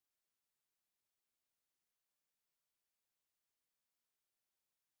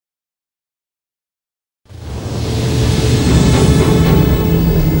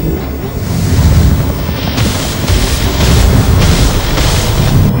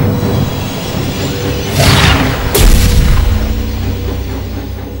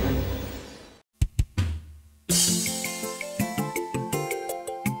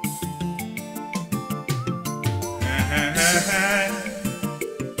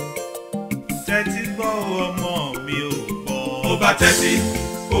tẹ́tí gbọ́ ọmọ mi ò gbọ́. Ó bá tẹ́tí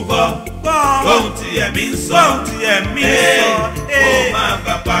ó gbọ́ ohun tí ẹ̀mí ń sọ. Ohun tí ẹ̀mí ń sọ. Kó má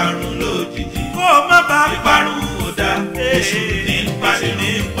bá parun lójijì. Kó má bá ìparun ò dá. Èṣù ní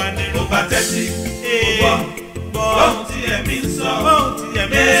ìpanirun. Ó bá tẹ́tí ó gbọ́ ohun tí ẹ̀mí ń sọ. Ohun tí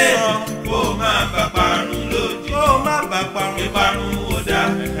ẹ̀mí ń sọ. Kó má bá parun lójijì. Kó má bá parun. Ìparun ò dá.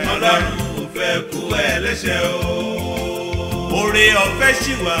 Ọlọ́run ò fẹ́ kú ẹlẹ́ṣẹ̀ o. Oore ọ̀fẹ́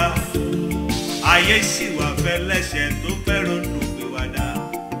ṣì wà, ayé ṣì wà fẹ́ lẹ́ṣẹ̀ tó fẹ́ ronú pìwàdà.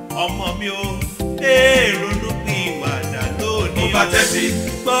 Ọmọ mi ò ronú pìwàdà lónìí. Ó bá tẹ́tí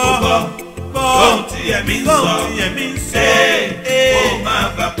gbọ́ ohun tí ẹ̀mí ń sọ. Kó má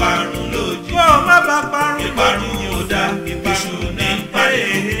bá parun lójijì. Kó má bá parun. Ìparun ò dá. Èṣù ní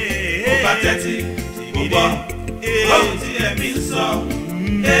ìpanirun. Ó bá tẹ́tí gbọ́ ohun tí ẹ̀mí ń sọ.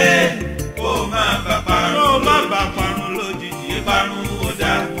 Kó má bá parun. Kó má bá parun lójijì. Ìparun ò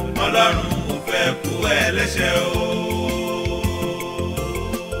dá. Ọlọ́run ò fẹ́ kú ẹlẹ́ṣẹ̀ o.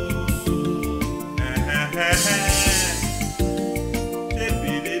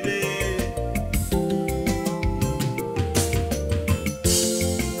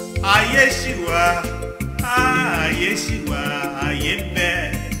 Ayé ṣì wà, ayé ṣì wà, ayé ń bẹ.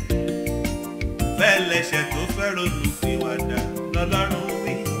 Fẹ́ lẹ́ṣẹ̀ tó fẹ́ ronú pìwàdà lọ́lọ́run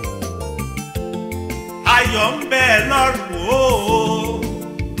wí. Ayọ̀ ń bẹ lọ́run o.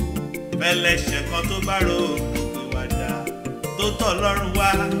 Fẹ́ lẹ́ṣẹ̀ kan tó bá ronú pìwàdà tó tọ̀ lọ́run wá.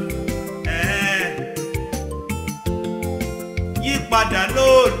 Yípadà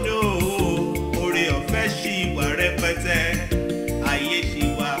lónìí o. Oore ọ̀fẹ́ ṣì wà rẹpẹtẹ. Ayé ṣì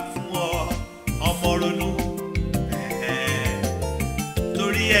wà fún ọ, ọmọ ronú.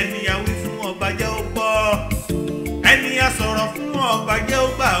 Torí ẹni a wí fún ọba jẹ́ ó gbọ́. Ẹni a sọ̀rọ̀ fún ọba jẹ́ ó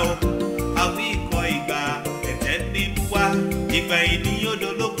gbà ó. Àwí ikọ̀ ìgbà ẹ̀tẹ́ ní mú wá. Ìgbà yìí ni yóò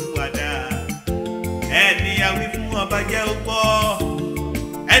dolókùn padà. Ẹni a wí fún ọba jẹ́ ó gbọ́.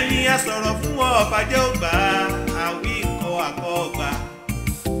 Ẹni a sọ̀rọ̀ fún ọba jẹ́ ó gbà. Àwí ikọ̀ àkọ́ ọgbà.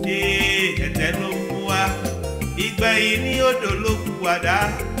 Ẹ̀tẹ́ ló mú wá. Ìgbà yìí ni yóò dolókùn padà.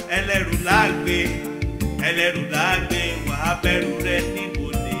 Ẹlẹ́rù láàgbé, ẹlẹ́rù láàgbé. Wàá bẹ̀rù rẹ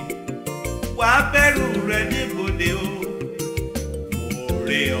níbodè. Wàá bẹ̀rù rẹ níbodè o.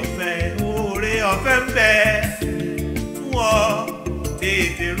 Oore ọ̀fẹ́ ń bẹ fún ọ.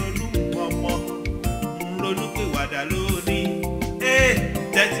 Tètè ronú ọmọ, ronú pìwàdà lónìí.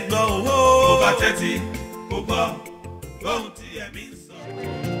 Tẹ́tí gbọ́ owó. Ó bá tẹ́tí ó gbọ́ ohun tí ẹ̀mí ń sọ.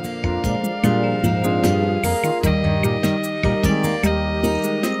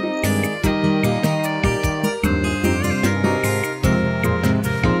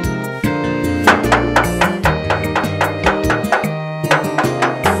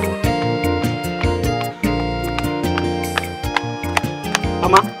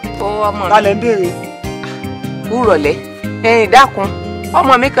 Ọmọ mi béèrè kúrọ̀lẹ́ ẹ̀yin dákun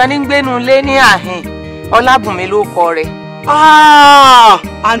ọmọ mi kan ní gbénu lé ní àhìn Ọlábùnmi ló kọ rẹ̀.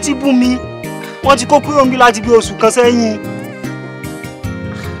 Àǹtí Bùnmi wọ́n ti kó kúrò níbí láti bí oṣù kan sẹ́yìn.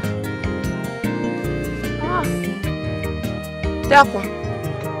 Dákun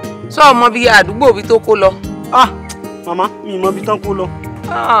sọ ọmọ bíi àdúgbò bí tó kó lọ. Màmá mi mọ bí tán kó lọ.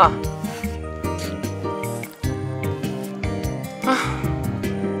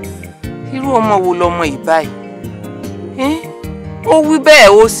 Irú ọmọ wo lọmọ ìbáyìí? Ó wí bẹ́ẹ̀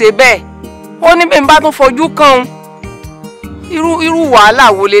ó ṣe bẹ́ẹ̀ ó ní bí n bá tún fojú kàn irú wàhálà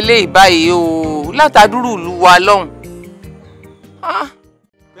wo leléyìí báyìí o látàdúrú ìlú wa lọ́hùn.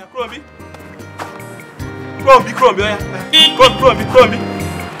 Kúrò mi ọ̀yá kúrò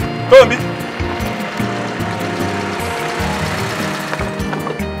mi.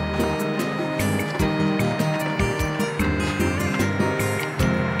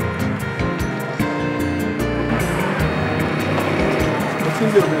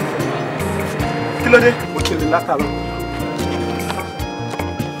 Kí ló dé? Mo kiri látàrọ.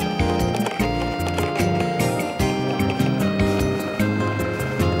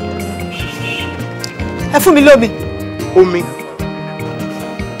 Ẹ fún mi lómi. Omi.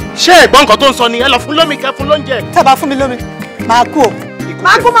 Ṣé ẹ̀gbọ́n nǹkan tó ń sọ ni ẹ lọ fún lómi kẹ́ fún lóúnjẹ. Tẹ́ bá fún mi lómi, màá kú o.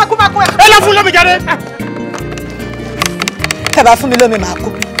 Màá kú. Ẹ lọ fún lómi jáde. Tẹ́ bá fún mi lómi, màá kú.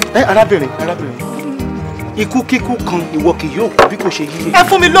 Arábìnrin. Ikú kíkú kan ìwọ kì yóò kú bí kò ṣe yíyẹ. Ẹ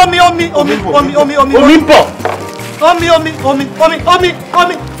fún mi lómi, omi. Omi ń bọ̀.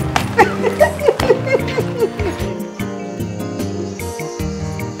 Omi.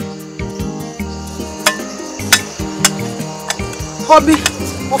 Omi,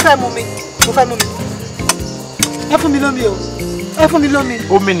 mo fẹ́ mu mi. Ẹ fún mi lómi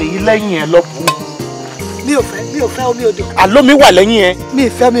o. Omi nìyí lẹ́yìn ẹ lọ́bù. Mi ò fẹ́ omi odò. Àlómi wà lẹ́yìn ẹ. Mi ì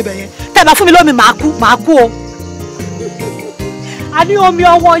fẹ́ omi bẹ̀yẹn. tẹ́ bá fún mi lómi màá kú o. A ní omi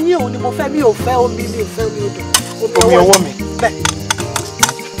ọwọ́ yín òun ni mo fẹ́, mi ò fẹ́ omi, mi ò fẹ́ omi odò. Omi ọwọ́ mi. Bẹ́ẹ̀.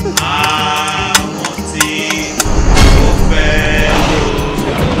 Àwọn tí ó fẹ́ ló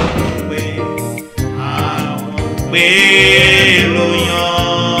pé àwọn pé ló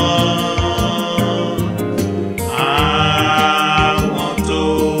yan, àwọn tó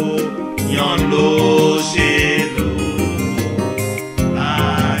yan ló ṣe lò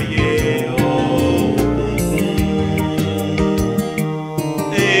láyé òkùnkùn.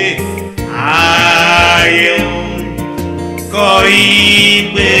 Ayé kọ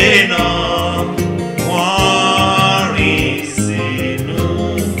ìgbé náà wọ́n rìn sínú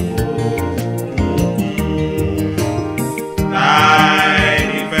òkùnkùn láì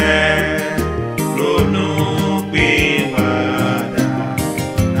nífẹ̀ẹ́ ronú pìwàdà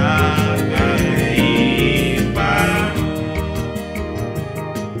lábẹ́ ìparun.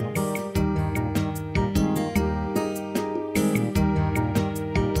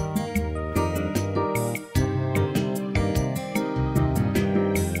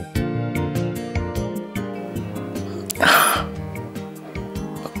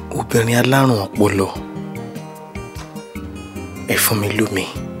 Obìnrin alárùn ọpọlọ, ẹ fún mi lómi,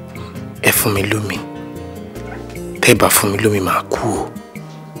 ẹ fún mi lómi, tẹ́ bá fún mi lómi màá kú o.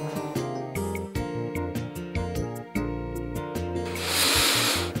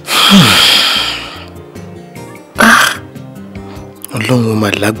 Ọlọ́run ó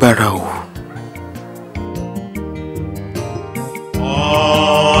máa lágbára o.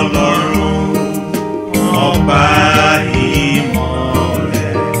 Ọlọ́run ọba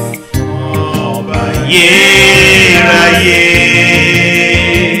ìmọ̀lẹ̀, ọba yérayé,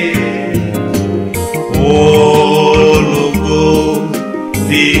 ológo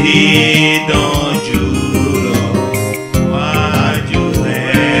dídán jùlọ wájú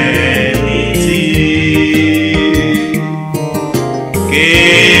ẹni tí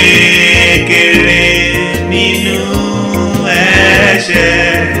kékeré nínú ẹ̀ṣẹ̀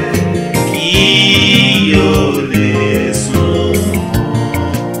kí yóò lè sún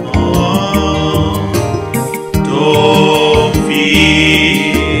tó fi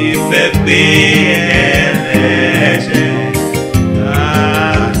fẹ́ pé ẹlẹ́ṣẹ̀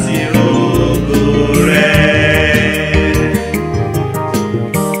láti rògo rẹ̀.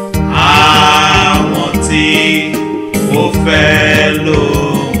 Àwọn tí ó fẹ́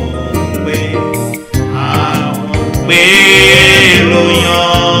lóhùn pé àwọn pé ló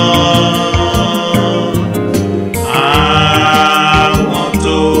yan, àwọn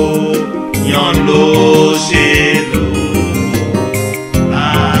tó yan ló ṣe lò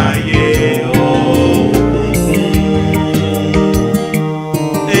láyé òkùnkùn.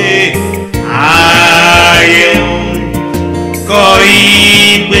 Ayé kọ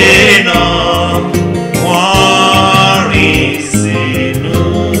ìgbé náà wọ́n rìn sínú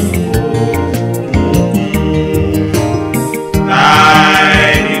òkùnkùn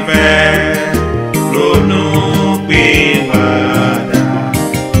láì nífẹ̀ẹ́ ronú pìwàdà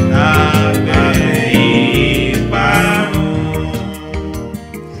lábẹ́ ìparun.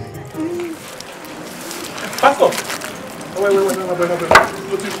 Pastor, wait.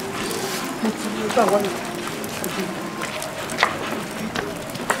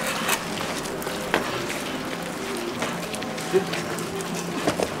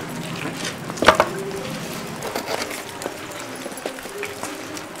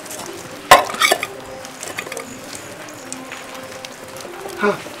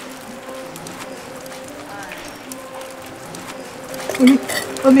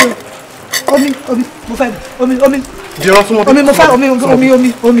 Omi, mo fẹ́ omi. Dìran súnmọ́ bí. Omi, mo fẹ́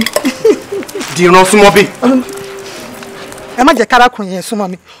omi. Dìran súnmọ́ bí. Ẹ má jẹ́ kárakùnrin yẹn súnmọ́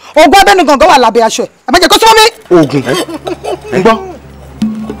mi. Ogun abẹ́nu gangan wà lábẹ́ aṣọ ẹ̀. Ẹ má jẹ́ kó súnmọ́ mi. Oògùn. Ń gbọ́.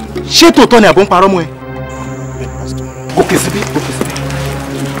 Ṣé tòótọ́ ni àbọ̀ ń parọ́ mọ́ ẹ? Gòkè síbí.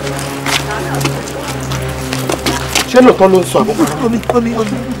 Ṣé lóòótọ́ ló ń sọ àbọ̀ parọ́? Omi.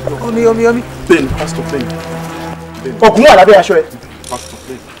 Bẹ́ẹ̀ni, pásítọ̀ bẹ́ẹ̀ni. Oògùn wà lábẹ́ aṣọ ẹ. Pásítọ̀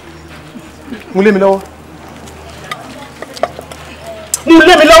bẹ́ẹ̀ni. Mú lé mi lọ́wọ́.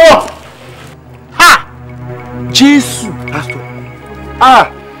 Jésù. Pásítọ̀.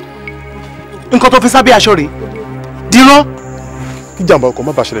 Nǹkan tó fi sábẹ́ aṣọ rèé. Dìran. Kí jàǹbá ọkọ̀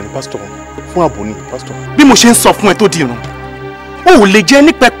má bàa ṣẹlẹ̀ ní pásítọ̀ fún ààbò ní pásítọ̀. Bí mo ṣe ń sọ fún ẹ tó dìran. O ò lè jẹ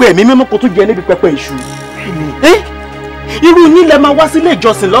ní pẹpẹ ẹ̀mí mímọ́ kó tó jẹ níbi pẹpẹ ìṣù. Irú yín lẹ máa wá sílé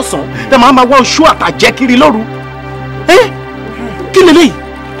ìjọsìn lọ́sàn-án, lẹ máa wá oṣù àtàjẹ́ kiri lóru. Kí lélẹ́yìí?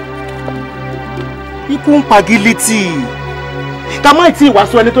 Ikú ń pa gílítì. Ká má tí ì wá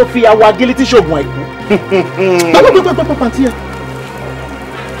sọ ẹni tó fi awọ agílítì ṣògùn àìkú. Pàpàpàpàpà tí ẹ.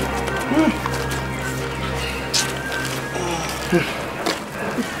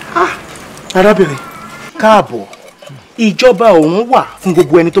 Arábìnrin, káàbọ̀. Ìjọba òun wà fún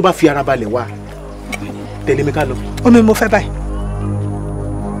gbogbo ẹni tó bá fi ara balẹ̀ wá. Tẹ̀lé mi ká lọ. Omi mo fẹ́ báyìí.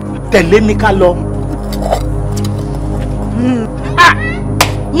 Tẹ̀lé mi ká lọ.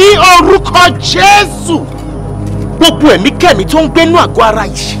 Ní orúkọ Jésù, gbogbo ẹ̀mí kẹ́mi tó ń gbénú àgọ́ ara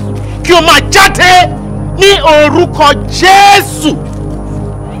yìí kí o máa jáde ní orúkọ Jésù.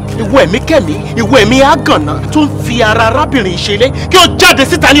 Ìwọ ẹ̀mí kẹ́mi, ìwọ ẹ̀mí àgànná tó ń fi ara arábìnrin ìṣẹ̀lẹ̀ kí o jáde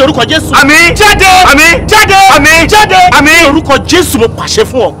síta ní orúkọ Jésù. Àmín. Jáde. Àmín. Jáde. Àmín. Jáde. Àmín. Ní orúkọ Jésù mo pàṣẹ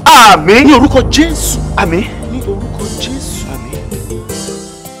fún ọ. Àmín. Ní orúkọ Jésù. Àmín. Ní orúkọ Jésù. Àmín.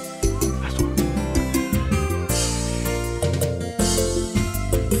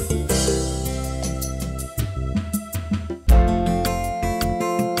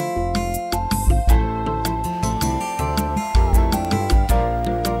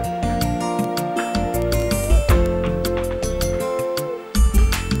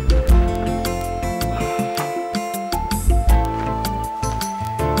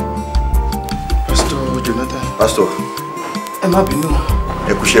 Pastor. Ẹ má bínú.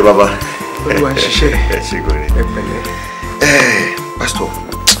 Ẹ kú iṣẹ́ bàbá. Olúwa ń ṣiṣẹ́. Ẹ ṣé gan ni. Ẹ pẹ̀lẹ́. Pastor,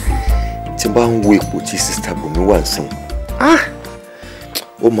 tí n bá ń wo ipò tí Sister Bùnmi wà nsìn,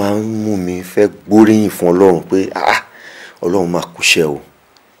 ó máa ń mú mi fẹ́ gbóríyìn fún Ọlọ́run pé Ọlọ́run máa kúṣẹ́ o.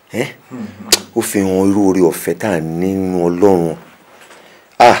 Ó fi hàn irú oore ọ̀fẹ́ tá à nínú Ọlọ́run.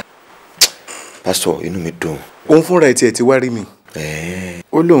 Pastor, inú mi dùn. Òun fúnra ẹ̀ tiẹ̀ ti wá rí mi.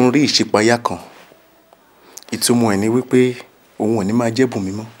 Ó lóun rí ìṣípayá kan. Ìtumọ̀ ẹ̀ ni wípé òun ò ní máa jẹ́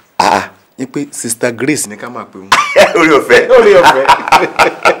Bùnmi mọ́. Ní pé Sister Grace ní ká máa pè òun. Oore ọ̀fẹ́. Oore ọ̀fẹ́.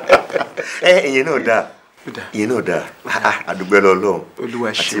 Ìyẹn náà dáa. Ìyẹn náà dáa. Àdúgbẹ́ lọ́lọ́run.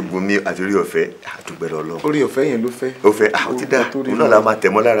 Olúwa ṣe. Àti Bùnmi àti oore ọ̀fẹ́. Àdúgbẹ́ lọ́lọ́run. Oore ọ̀fẹ́ yẹn ló fẹ́. Ó fẹ́. Ó ti dáa. Òun náà la máa tẹ̀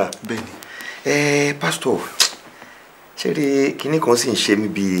mọ́ lára. Bẹ́ẹ̀ni. Pastor, ṣé rí kinní kan sì ń ṣe mí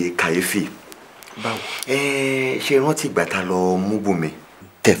bíi kàyéfì. Báwo? Ṣé rántí ìgbà tá lọ mú Bùnmi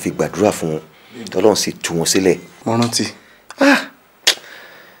tẹ́ fi gbàdúrà fún wọn tọ́lọ́run sì tú wọn sílẹ̀. Mo rántí.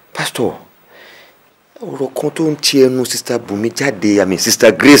 Pastor, ọ̀rọ̀ kan tó ń ti ẹnu Sister Bùnmi jáde,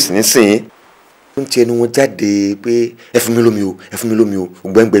 Sister Grace nísìnyí, tó ń ti ẹnu wọn jáde pé ẹ fún mi lómi o, ẹ fún mi lómi o,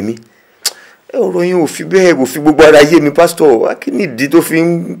 ògbẹ́ngbẹ́ mi. Ọ̀rọ̀ yín ò fi bẹ́ẹ̀, kò fi gbogbo ara yé mi, Pastor. Kí ni ìdí tó fi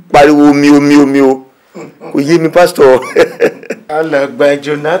ń pariwo omi omi omi o? Kò yé mi, Pastor. Alàgbà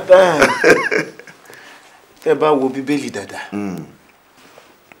Jonathan, tẹ́ bá wo Bíbélì dáadáa.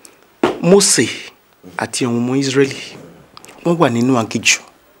 Mósè àti àwọn ọmọ Ísírẹ́lì wọ́n wà nínú aginjù,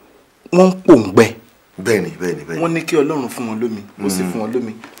 wọ́n ń pòǹgbẹ. Bẹ́ẹ̀ni. Wọ́n ní kí Ọlọ́run fún wọn lómi, ó sì fún wọn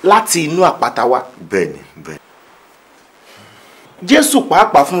lómi láti inú àpáta wá. Bẹ́ẹ̀ni. Jésù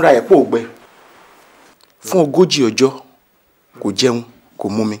pàápàá fúnra ẹ̀ pòǹgbẹ fún 40 ọjọ́, kò jẹun kò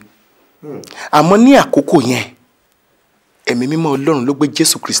mumi. Àmọ́ ní àkókò yẹn ẹ̀mí mímọ́ Ọlọ́run ló gbé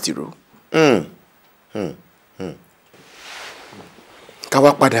Jésù Kristi ró. Ká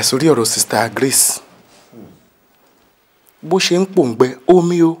wá padà sórí ọ̀rọ̀ Sister Grace. Bó ṣe ń pòǹgbẹ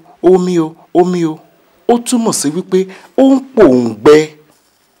omi o, omi o, omi o, ó túmọ̀ sí wípé ó ń pòǹgbẹ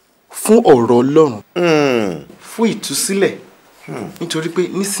fún ọ̀rọ̀ Ọlọ́run, fún ìtúsílẹ̀, nítorí pé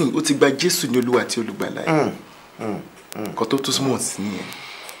nísìnyí ó ti gba Jésù ní Olúwa àti Olùgbàlà ẹ̀. Nǹkan tó túmọ̀ sí nìyẹn.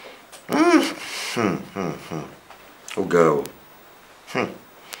 Ó ga o.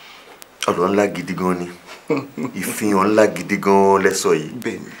 Ọ̀rọ̀ ńlá gidi gan ni. Ìfihàn ńlá gidi gan lẹ́sọ̀ yìí.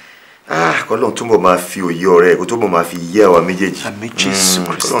 Bẹ́ẹ̀ni. Kọ́lọ́run túnbọ̀ máa fi òye ọ̀rẹ́ kó túnbọ̀ máa fi yé àwa méjèèjì. Àmín Jésù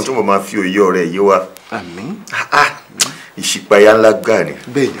Kristi. Kọ́lọ́run túnbọ̀ máa fi òye ọ̀rẹ́ yé wa. Àmín. Ìṣípayá ńlá gbà ni.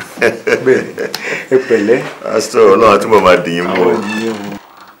 Bẹ́ẹ̀ni. Ẹ pẹ̀lẹ́. Pastor, Ọlọ́run túnbọ̀ máa dìyín mú.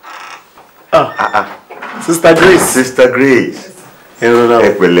 Sister Grace. Sister Grace. Ẹ rọra o.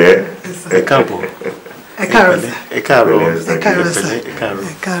 Ẹ pẹ̀lẹ́. Ẹ káàbọ̀. Ẹ káàárọ̀. Ẹ káàárọ̀. Ẹ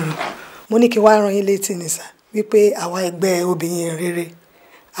káàárọ̀. Mo ní kí wá rán yín létí ni sà wípé àwa ẹgbẹ́ obìnrin rere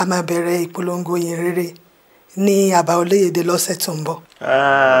a máa bẹ̀rẹ̀ ìpolongo yìn rere ní àbá olóyèdè lọ́sẹ̀ tó ń bọ̀.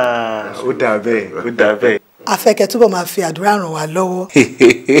 Ó dà bẹ́ẹ̀. A fẹ́ kẹ́ túbọ̀ máa fi àdúrà ràn wá lọ́wọ́.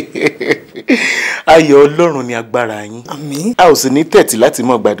 Ayọ̀ Ọlọ́run ni agbára yín. Àmín. A ò sì ní tẹ̀tì láti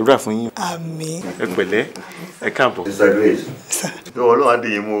máa gbàdúrà fún yín. Àmín. Ẹ pẹ̀lẹ́. Ẹ káàbọ̀. Sister Grace. Ọlọ́run á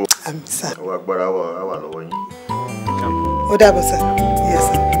dìyín mú. Àmín sà. Ọwọ́ agbára wà lọ́wọ́ yín. Ó dàbọ̀ sà. Yes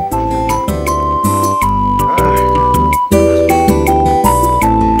sà.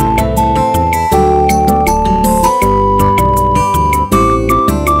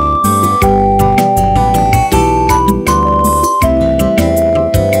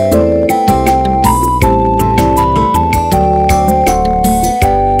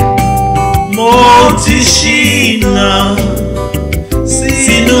 Ti ṣìnà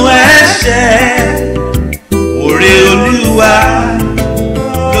sínú ẹ̀ṣẹ̀, oore Olúwa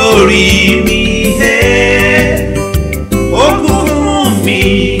lórí mi.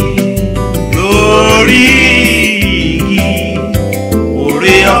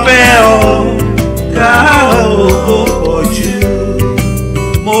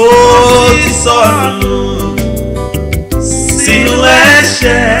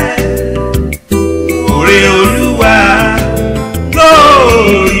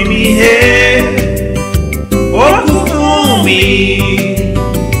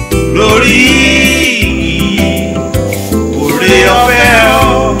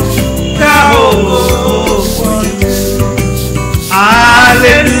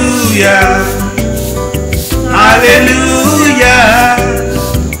 hallelujah, hallelujah.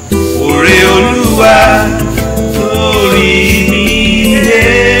 Òrè Olúwa lórí mi yé,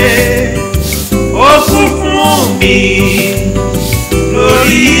 ó kún fún mi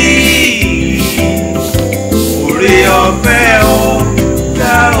lórí. Òrè ọ̀fẹ́ ó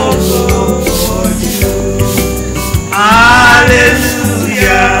dá ògo ojú. Hallelujah,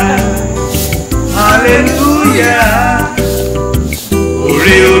 hallelujah.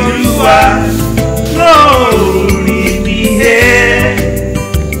 Òrè Olúwa lórí mi yé,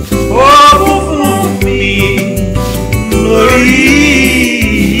 ó kún fún mi lórí.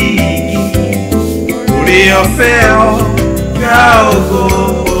 Òrè ọ̀fẹ́ ó dá ògo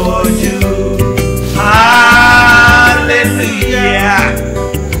ojú. Hallelujah,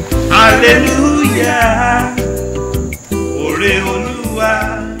 hallelujah. Òrè Olúwa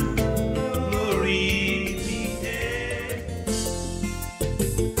lórí mi yé.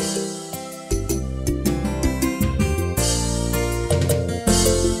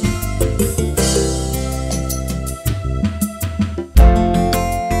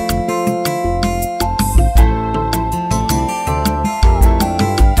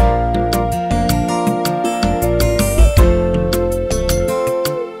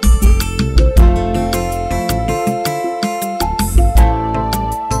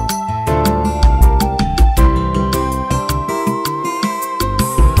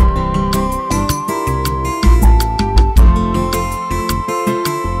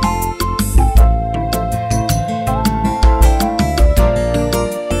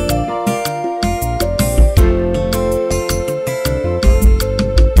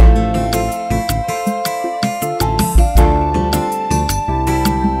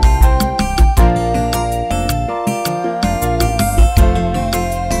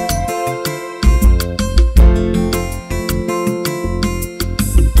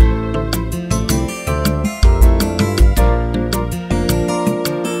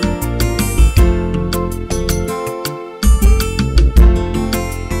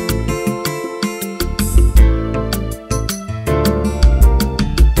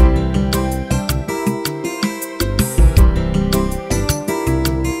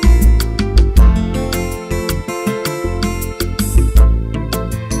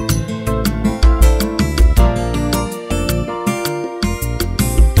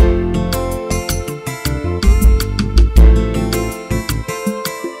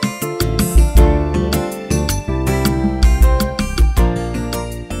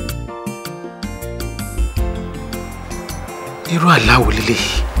 irú àláwò lílé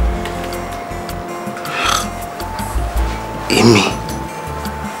èmi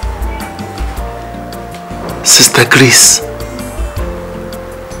Sister Grace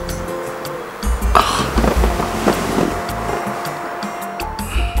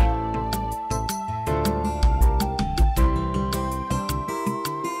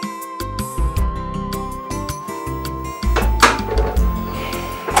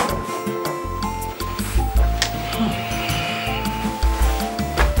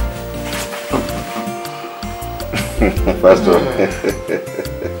Pastor.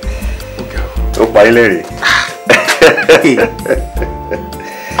 Ó pa ilé rẹ̀.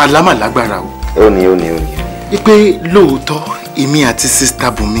 Àlámà lágbára o. Ó ní. Ipe lóòótọ́ èmi àti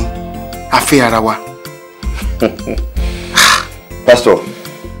Sister Bùnmi a fẹ́ ara wa. Pastor.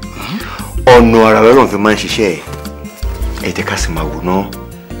 Ọ̀nà ara lọ́lọ́run fi máa ń ṣiṣẹ́ ẹ̀. Ẹ jẹ́ ká sì máa wò náà.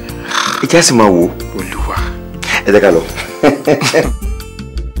 Ẹ jẹ́ ká sì máa wò. Olúwa. Ẹ jẹ́ ká lọ.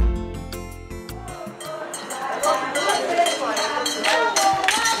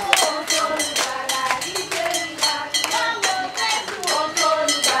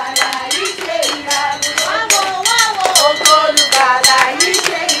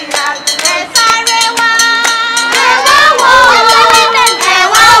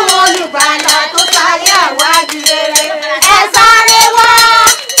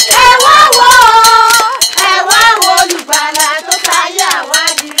 Olùgbàlà tó sáyé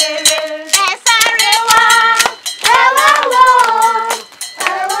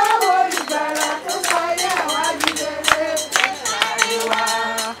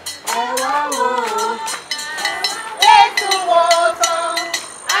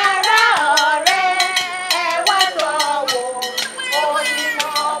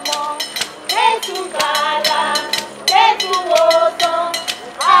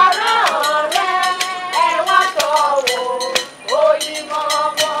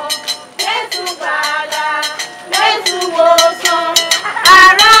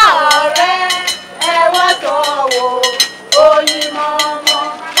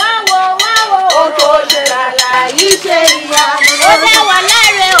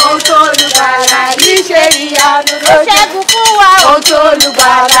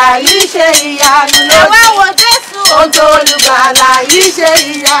olùgbàlà yìí ṣe ìyanu ló jẹ́. Ẹ wá wo Jésù. Ohun tó olùgbàlà yìí ṣe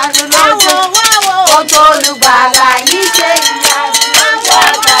ìyanu ló jẹ́. Ohun tó olùgbàlà yìí ṣe ìyanu ló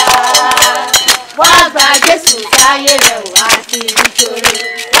jẹ́. Wá gba Jésù káyé rẹ̀ wá sí nítorí.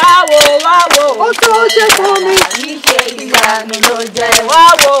 Wá wo. Ohun tó ṣe fún mi yìí ṣe ìyanu ló jẹ́. Wá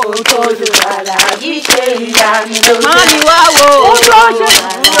wo. Ohun tó olùgbàlà yìí ṣe ìyanu ló jẹ́. Mami wá wo. Ohun tó ṣe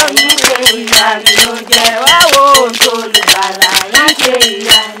fún mi yìí ṣe ìyanu ló jẹ́. Wá wo. Ohun tó olùgbàlà yìí ṣe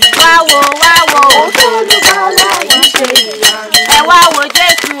ìyanu. Wá wo. Ohun tó olùgbàlà yìí ṣe ìyanu. Ẹ wá wo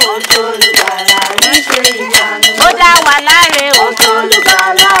Jésù. Ohun tó olùgbàlà yìí ṣe ìyanu. Ó dá wa láre. Ohun tó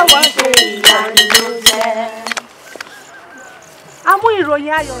olùgbàlà yìí ṣe ìyanu ló jẹ́. A mú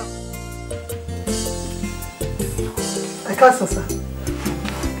ìròyìn ayọ̀. Ẹ káàsán sà.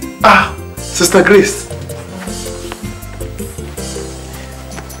 Sister Grace.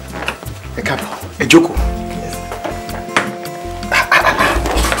 Ẹ káàbọ̀, ẹ jókòó.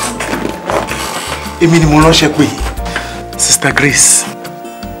 Èmi ni mo ránṣẹ́ pé Sister Grace.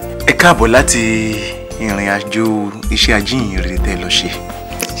 Ẹ káàbọ̀ láti ìrìn àjò iṣẹ́ ajíhìnrere tẹ́ lọ ṣe.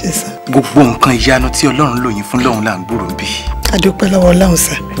 Gbogbo nǹkan ìyanu tí Ọlọ́run lò yín fún lọ́hùn là ń gbúròó bí. A dúpẹ́ lọ́wọ́ Ọlọ́run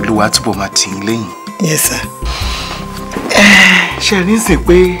sà. Olúwa túbọ̀ máa tì yín lẹ́yìn. Yes sir. Ṣé rí sìn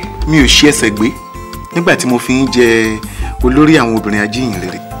pé mi ò ṣe ẹsẹ̀ gbé nígbà tí mo fi ń jẹ olórí àwọn obìnrin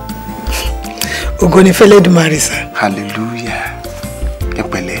ajíhìnrere. Ògo ni f'Ẹlẹ́dùmarè sà. Hallelujah. Ẹ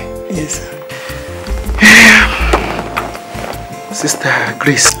pẹ̀lẹ́. Yes sir. Sister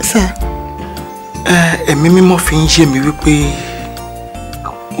Grace. Sir. Ẹ̀mí mímọ́ fi ń yé mi wípé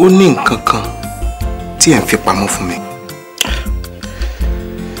ó ní nǹkan kan tí ẹ̀ ń fi pamọ́ fún mi.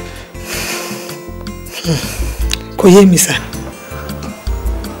 Kò yé mi sà.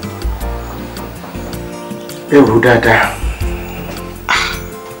 Ẹ rò dáadáa.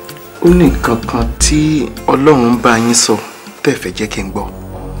 Ó ní nǹkan kan tí Ọlọ́run bá yín sọ tẹ́ fẹ́ jẹ́ kí n gbọ́.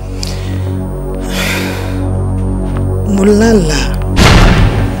 Mo lálàá.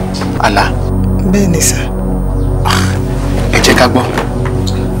 Àlá? Bẹ́ẹ̀ ni sà. Ẹ jẹ́ ká gbọ́.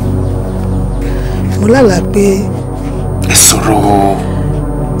 Mo lálàá pé ẹ sọ̀rọ̀.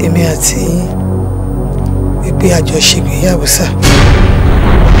 Èmi àti yín wípé a jọ ṣègbéyàwó sà.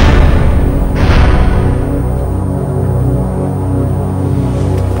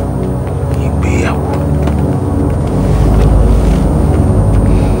 Ìgbéyàwó.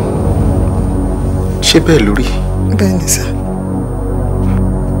 Ṣé bẹ́ẹ̀ lórí? Bẹ́ẹ̀ ni sà.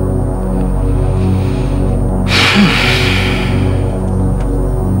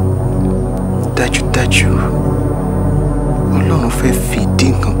 Dájúdájú Ọlọ́run fẹ́ fìdí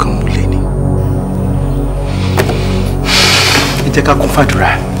nǹkan kan múlẹ̀ ni. Ẹ jẹ́ ká kún fàdúrà.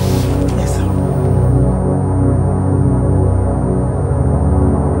 Yes sir.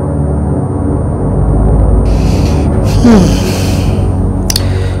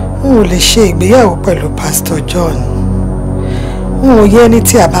 N ò lè ṣe ìgbéyàwó pẹ̀lú Pastor John. N ò yẹ ẹni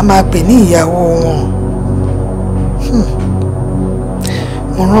tí a bá máa pè ní ìyàwó wọn.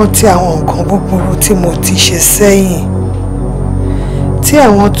 Mo rántí àwọn nǹkan búburú tí mo ti ṣe sẹ́yìn. Tí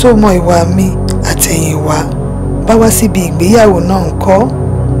àwọn tó mọ ìwà mi àtẹ̀yìnwá bá wá síbi ìgbéyàwó náà ńkọ́,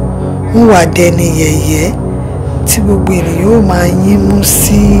 ń wà dẹni yẹ̀yẹ́ tí gbogbo ènìyàn yóò máa yín mú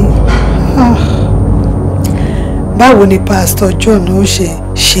sí. Báwo ni Pastor John ó ṣe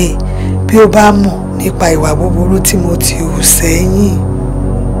bí ó bá mọ̀ nípa ìwà búburú tí mo ti hù sẹ́yìn?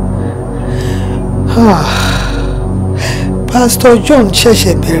 Pastor John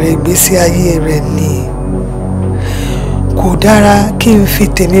ṣẹ̀ṣẹ̀ bẹ̀rẹ̀ ìgbésí ayé rẹ̀ ni. Kò dára kí n fi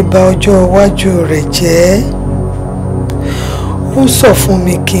tèmi bà ọjọ́ iwájú rẹ̀ jẹ́. Ó sọ fún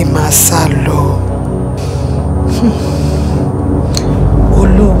mi kí n máa sá lọ.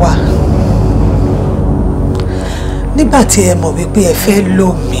 Olúwa, nígbà tí ẹ mọ̀ wípé ẹ fẹ́ lò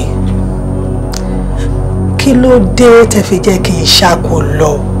mí, kí ló dé tẹ́ fi jẹ́ kí n ṣáko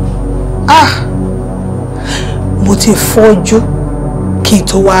lọ? Mo ti fọ́jú kí n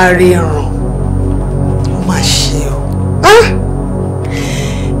tó wá ríran. Ó mà ṣe o.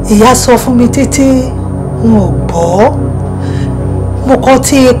 Ìyá sọ fún mi títí n ò gbọ́. Mo kàn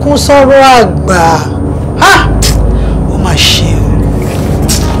tí ikún sọ̀rọ̀ àgbà. Ó mà ṣe o.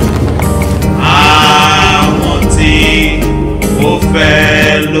 Àwọn tí ó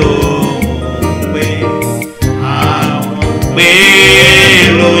fẹ́ ló ń pè, àwọn pé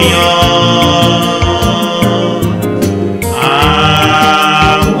ló yan.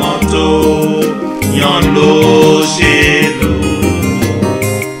 Lóṣèlú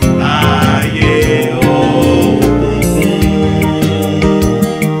láyé òkùnkùn,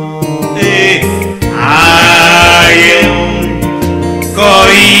 ayé ń kọ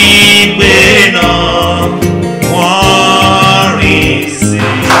ìgbé náà wọ́n rìn sí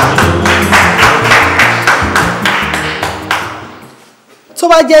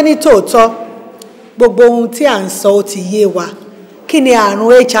bá jẹ́ ní tòótọ́ gbogbo ohun tí à ń sọ ó ti yé wa, kí ni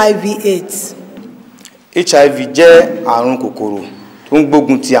àrùn HIV/AIDS? HIV jẹ́ àrùn kòkòrò tó ń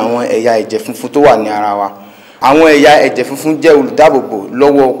gbógun ti àwọn ẹ̀yà ẹ̀jẹ̀ funfun tó wà ní ara wa. Àwọn ẹ̀yà ẹ̀jẹ̀ funfun jẹ́ olùdáàbòbò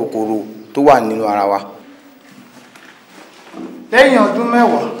lọ́wọ́ kòkòrò tó wà nínú ara wa. Lẹ́yìn ọdún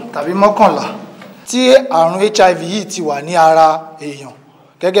 10 tàbí 11 tí àrùn HIV yìí ti wà ní ara èèyàn,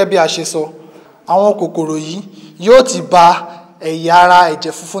 gẹ́gẹ́ bí a ṣe sọ, àwọn kòkòrò yìí yóò ti ba ẹ̀yà ara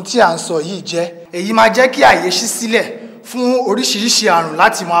ẹ̀jẹ̀ funfun tí à ń sọ yìí jẹ́. Èyí máa jẹ́ kí àyè ṣí sílẹ̀ fún oríṣiríṣi àrùn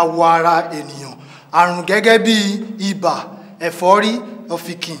láti máa wọ ara ènìyàn. Àrùn gẹ́gẹ́ bí ibà, ẹ̀fọ́rí,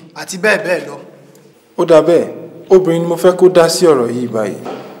 ọ̀fìnkìn àti bẹ́ẹ̀ bẹ́ẹ̀ lọ. Ó dà bẹ́ẹ̀, obìnrin ni mo fẹ́ kó dá sí ọ̀rọ̀ yìí báyìí.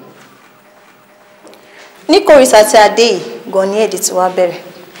 Ní kòríta tí a dé yìí gan ni èdè tí wá bẹ̀rẹ̀.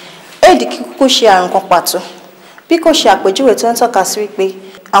 Èdè kíkúkú ṣe àrùn kan pàtó, bí kò ṣe àpèjúwe tó ń tọ́ka sí wípé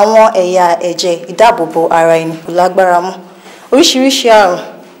àwọn ẹ̀yà ẹ̀jẹ̀ ìdáàbòbò ara ẹni kò lágbára mọ́. Oríṣiríṣi àrùn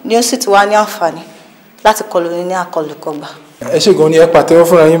ni ó sì ti wá ní àǹfààní láti kọlù ní àkọlùkọgbà. Ẹ ṣé gan ni ẹ pàtẹ́wọ́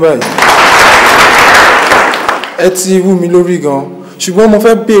fúnra yín báyìí. Ẹ ti wú mi lórí gan, ṣùgbọ́n mo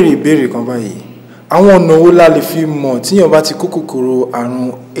fẹ́ béèrè ìbéèrè kan báyìí. Àwọn ọ̀nà wo la lè fi mọ̀ tíyàn bá ti kó kòkòrò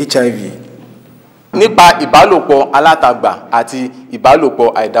àrùn HIV? Nípa ìbálòpọ̀ alátagbà àti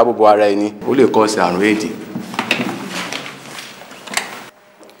ìbálòpọ̀ àìdáàbòbò ara ẹni, ó lè kó sí àrùn AIDS.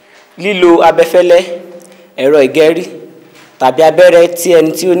 Lílo abẹfẹ́lẹ́, ẹ̀rọ ìgẹrí tàbí abẹ́rẹ́ tí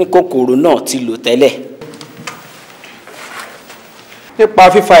ẹni tí ó ní kòkòrò náà ti lò tẹ́lẹ̀.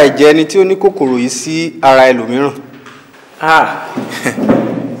 Nípa fífa ẹ̀jẹ̀ ẹni tí ó ní kòkòrò yìí sí ara ẹlòmíràn.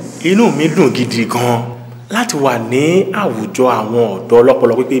 Inú mi dùn gidi gan láti wà ní àwùjọ àwọn ọ̀dọ́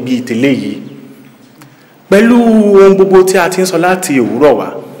ọlọ́pọlọ pípé bíi tẹ́lẹ̀ yìí. Pẹ̀lú ohun gbogbo tí a ti ń sọ láti òwúrọ̀ wá,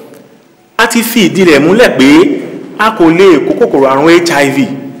 a ti fi ìdí rẹ̀ múlẹ̀ pé a kò lè kó kòkòrò àrùn HIV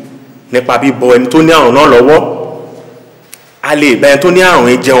nípa bíbọ ẹni tó ní àrùn náà lọ́wọ́. A lè bá ẹni tó ní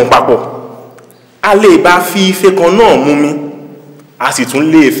àrùn jẹun papọ̀. A lè bá fi ife kan náà mú mi. A sì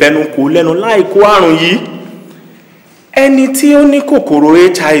tún lè fẹnu kò lẹ́nu láì kó àrùn yìí. Ẹni tí ó ní kòkòrò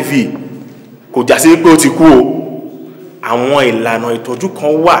HIV kò já sí pé ó ti kú o. Àwọn ìlànà ìtọ́jú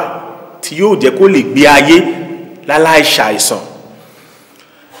kan wà tí yóò jẹ́ kó lè gbé ayé láláì ṣàìsàn.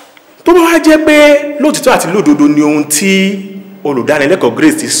 Tó bá wá jẹ́ pé lóòtítọ́ àti lódodo ni ohun tí olùdánilẹ́kọ̀ọ́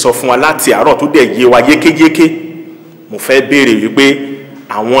Grace ti sọ fún wa láti àárọ̀ tó dẹ̀ yé wa yékéyéké, mo fẹ́ béèrè wípé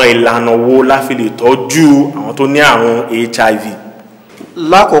àwọn ìlànà wo la fi lè tọ́jú àwọn tó ní àrùn HIV?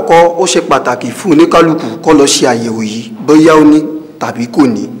 Lákọ̀ọ́kọ́, ó ṣe pàtàkì fún oníkálukú kó lọ ṣe àyẹ̀wò yìí bóyá ó ní tàbí kò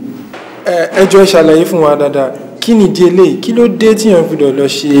ní. Ẹ jọ̀ọ́ ṣàlàyé fún wa dáadáa, kí ni ìdí eléyìí? Kí ló dé tí èèyàn gbọ́dọ̀ lọ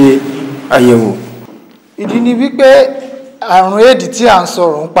ṣe àyẹ̀wò? Ìdí ni wípé àrùn éèdì tí à ń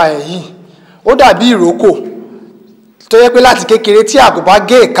sọ̀rọ̀ nípa ẹ̀ yìí ó dàbí ìrókò tó yẹ pé láti kékeré tí àgò bá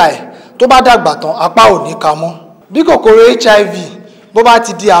gé ìka ẹ̀ tó bá dàgbà tán apá ò ní ka mọ́. Bí kòkòrò HIV bó bá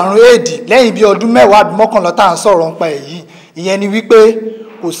ti di àrùn éèdì lẹ́yìn bí ọdún 10 àbí 11 tá à ń sọ̀rọ̀ nípa ẹ̀ yìí, ìyẹn ni wípé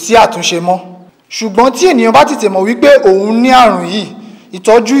kò sí àtúnṣe mọ́. Ṣùgbọ́n tí ènìyàn bá tètè mọ̀ wípé òun ní àrùn yìí,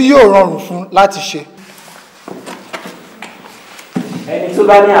 ìtọ́jú yóò rọrùn fún láti ṣe. Ẹni tó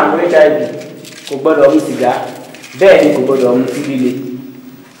bá ní àrùn HIV kò gbọ́dọ̀ mu sìgá, bẹ́ẹ̀ ni kò gbọ́dọ̀ mu tí líle.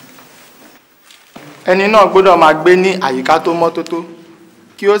 Ẹni náà gbọ́dọ̀ máa gbé ní àyíká tó mọ́tótó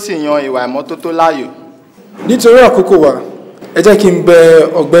kí ó sì yan ìwà ìmọ́tótó láàyò. Nítorí àkókò wa, ẹ jẹ́ kí n bẹ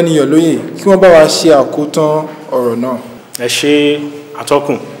ọ̀gbẹ́ni Yọ̀lóyè kí wọ́n bá wa ṣe àkótán ọ̀rọ̀ náà. Ẹ ṣé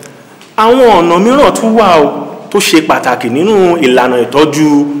atọ́kùn. Àwọn ọ̀nà mìíràn tún wà o tó ṣe pàtàkì nínú ìlànà ìtọ́jú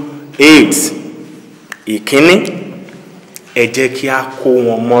AIDS. Ìkíní, ẹ jẹ́ kí a kó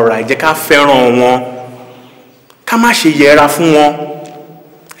wọn mọ́ra, ẹ jẹ́ ká fẹ́ràn wọn, ká má ṣe yẹra fún wọn,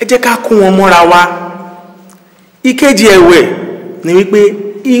 ẹ jẹ́ ká kó wọn mọ́ra wa. Ìkejì ẹ̀wẹ̀ ni wípé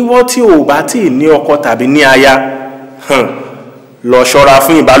ìwọ tí ò bá tí ní ọkọ tàbí ní aya, lọ ṣọ́ra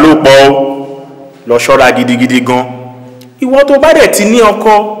fún ìbálòpọ̀ o, lọ ṣọ́ra gidigidi gan. Ìwọ tó bá dẹ̀ ti ní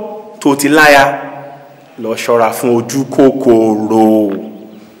ọkọ tó ti láya, lọ ṣọ́ra fún ojú kòkòrò,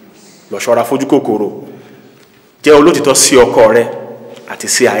 lọ ṣọ́ra fún ojú kòkòrò. Jẹ́ olótìtọ́ sí ọkọ rẹ àti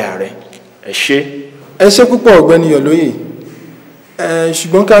sí aya rẹ. Ẹ ṣé. Ẹ ṣé púpọ̀ ọ̀gbẹ́ni Yọ̀lóyè.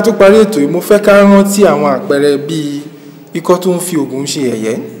 Ṣùgbọ́n ká tó parí ètò yìí, mo fẹ́ ká rántí àwọn àpẹẹrẹ bíi ikọ́ tó ń fi ògùn ṣe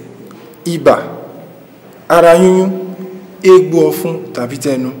ẹ̀yẹ́, ibà, ara yúnyún, egbò ọ̀fun tàbí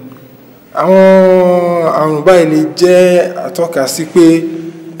tẹnu. Àwọn àrùn báyìí lè jẹ́ àtọ́ka sí pé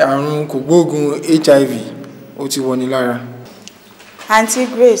àrùn kògbóògùn HIV ó ti wọni lára. Aunty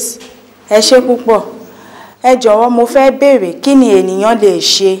Grace, ẹ ṣé púpọ̀. Ẹ jọ̀wọ́ mo fẹ́ béèrè kí ni ènìyàn lè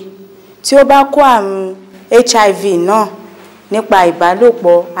ṣe tí ó bá kó àrùn HIV náà nípa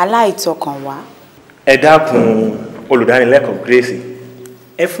ìbálòpọ̀ aláìtọkànwá. Ẹ dákun olùdánilẹ́kọ̀ọ́ Grace,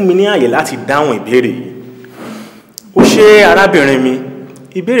 ẹ fún mi ní àyè láti dáhùn ìbéèrè yìí. Ó ṣe arábìnrin mi,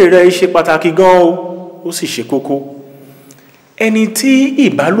 ìbéèrè rẹ ṣe pàtàkì gan o, ó sì ṣe kókó. Ẹni tí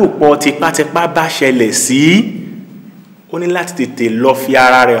ìbálòpọ̀ tipátipá bá ṣẹlẹ̀ sí, ó ní láti tètè lọ fi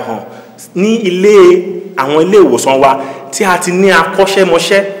ara rẹ̀ hàn ní àwọn ilé ìwòsàn wa tí a ti ní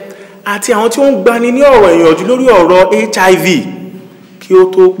akọ́ṣẹ́mọṣẹ́ àti àwọn tí ó ń gbani ní ọ̀rọ̀ ìyànjú lórí ọ̀rọ̀ HIV kí ó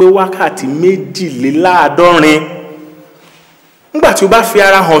tó pé wákàtí 72. Nígbà tí ó bá fi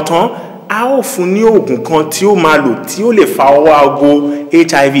ara hàn tán, a ó fún ní oògùn kan tí ó máa lò tí ó lè fa ọwọ́ aago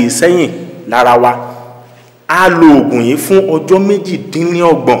HIV sẹ́yìn lára wa. A lo oògùn yìí fún ọjọ́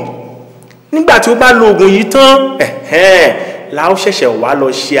 28. Nígbà tí ó bá lo oògùn yìí tán, la ó ṣẹ̀ṣẹ̀ wá lọ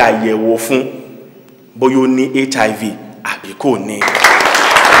ṣe àyẹ̀wò fún bóyá ó ní HIV àbí kò ní.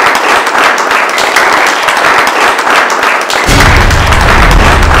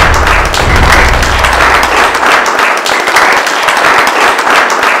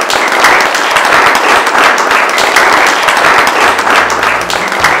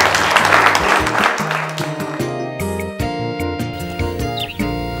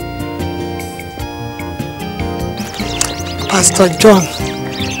 Pastor John,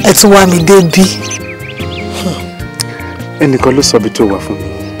 ẹ tún wá mi débí. Ẹnìkan ló sọ bí tó wà fún mi.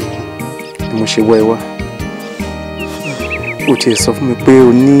 Mo ṣe wá ẹ wá. Ó tiẹ̀ sọ fún mi pé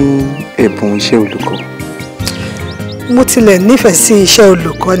o ní ẹ̀bùn iṣẹ́ olùkọ́. Mo tilẹ̀ nífẹ̀ẹ́ sí iṣẹ́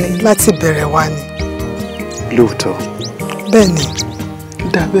olùkọ́ni láti bẹ̀rẹ̀ wá ni. Lóòótọ́. Bẹ́ẹ̀ ni.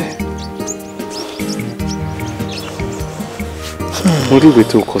 Dá bẹ́ẹ̀. Mo rí ìwé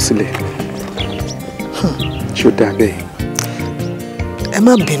tó kọ sílẹ̀. Ṣó dá bẹ́ẹ̀? Ẹ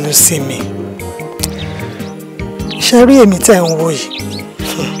má bínú sí mi. Ṣé rí èmi tẹ́ ń wò yìí?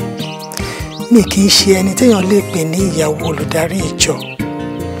 Mi kì í ṣe ẹni téèyàn lè pè ní ìyàwó olùdarí ìjọ.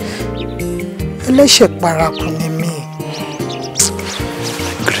 Ẹlẹ́ṣẹ̀ paraku ni mí.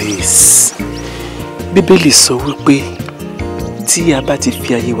 Grace, Bíbélì sọ wípé tí a bá ti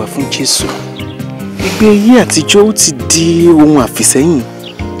fi ayé wa fún Jésù, ìgbé ayé àtijọ́ ó ti di ohun àfìsẹ́yìn.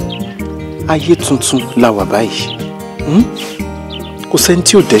 Ayé tuntun la wà báyìí. Kò sẹ́ni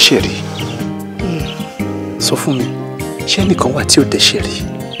tí ò dẹ́ṣẹ̀ rí. Sọ fún mi, ṣé ẹnìkan wà tí ò dẹ́ṣẹ̀ rí?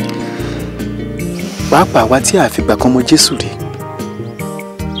 Pàápàá wa tí a fìgbà kan mọ̀ Jésù rí.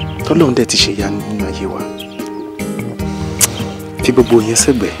 Tọ́lọ́run dẹ̀ ti ṣe ìyanu nínú ayé wa. Fi gbogbo yẹn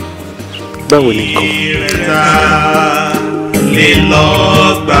sẹ́gbẹ̀ẹ́. Báwo ni nǹkan? Ìrẹta lè lọ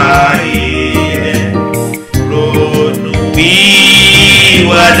gba ilẹ̀ ronú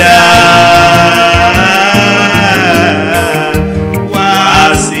wíwádà.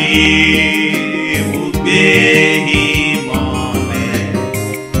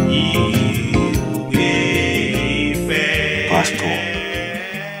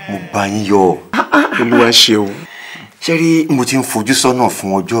 Bá yín yọ̀. Olúwa ṣeun. Ṣé rí mo ti ń fojú sọ́nà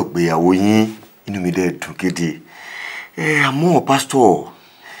fún ọjọ́ ìgbéyàwó yín, inú mi dẹ̀ dùn gidi. Àmọ́ pásítọ̀,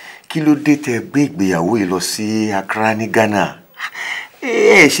 kí ló dé tẹ́ gbé ìgbéyàwó yìí lọ sí Accra ní Ghana?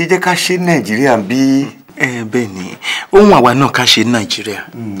 Ṣé jẹ́ ká ṣe Nàìjíríà bí? Bẹ́ẹ̀ ni, ohun àwa náà ká ṣe Nàìjíríà.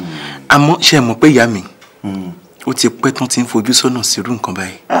 Àmọ́ ṣé ẹ mọ̀ pé ìyá mi ó ti pẹ́ tán ti ń fojú sọ́nà sírú nǹkan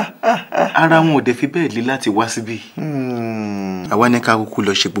báyìí. Ara wọn ò dẹ̀ fi bẹ́ẹ̀ le láti wá síbí. Àwa ní ká kúkú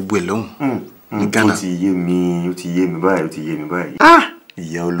lọ ṣe gbogbo ẹ̀ lọ́hùn ní Ghana. Ó ti yé mi báyìí.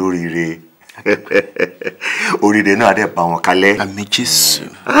 Ìyá olóríire. Oríire náà dẹ̀ bá wọn kalẹ̀. Àmín Jésù.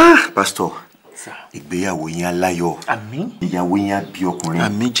 Pásítọ̀, ìgbéyàwó yín á láyọ̀. Àmín. Ìyàwó yín á bí ọkùnrin.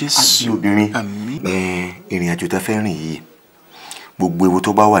 Àmín Jésù. Á bí obìnrin. Àmín. Ìrìn àjò tẹ́ fẹ́ rìn yìí, gbogbo ewu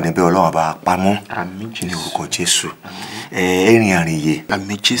tó bá wà níbẹ̀ Ọlọ́run bá pamọ́. Àmín Jésù. Ní orúkọ Jésù. Ẹ̀rìn àrìnyè.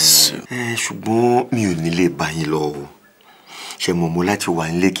 Àmín Jésù. Ṣùgbọ́n mi ò ní lè bá yín lọ o. Ṣé mo mú láti wà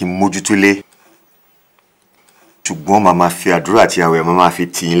nílé kí n mójútó lé? Ṣùgbọ́n màá máa fi àdúrà àti àwẹ̀ màá máa fi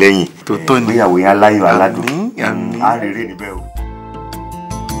tì í lẹ́yìn. Tòótọ́ ni. Ìgbéyàwó yín aláyọ̀ aládùn. Àmín. Á rere níbẹ̀ o.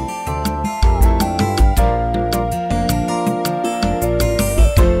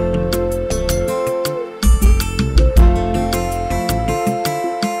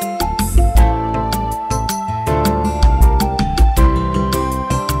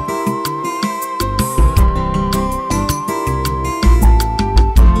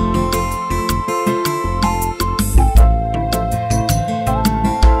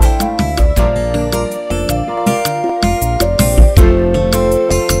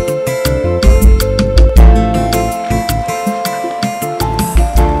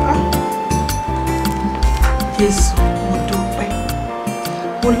 Jésù, mo dúpẹ́.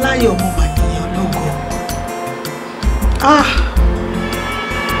 Mo láyọ̀ mo mà yíyan lógo.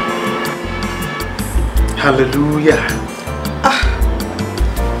 Hallelujah.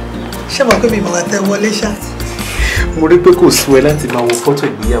 Ṣé mo pé mi màá tẹ wọlé ṣá? Mo rí pé kò sú ẹ láti máa wo fọ́tò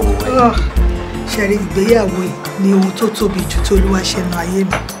ìgbéyàwó wa. ṣẹ́rí ìgbéyàwó yìí ni ohun tó tóbi jù tó Olúwa ṣe nínú ayé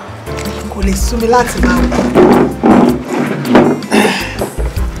mi kò lè sú mi láti máa wò.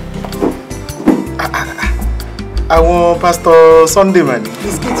 Àwọn Pastor Sunday mà ní.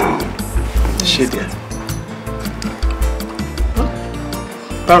 Bisikíìtì. Ṣé díẹ̀.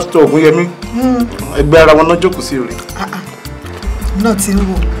 Pastor Ògúnyẹmí ẹgbẹ́ ara wọn náà jókòó sí orí. Náà ti ń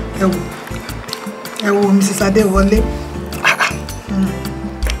wò ẹ wo Mrs. Adéwọlé.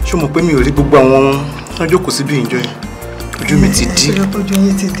 Ṣé o mọ̀ pé mi ò rí gbogbo àwọn náà jókòó síbí ìjọ yẹn? Ojú mi ti dí. Ojú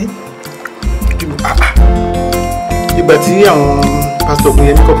yẹn ti dí. Ìgbà tí àwọn Pastor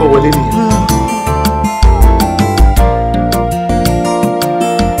Ògúnyẹmí kọ́kọ́ wọlé nìyẹn.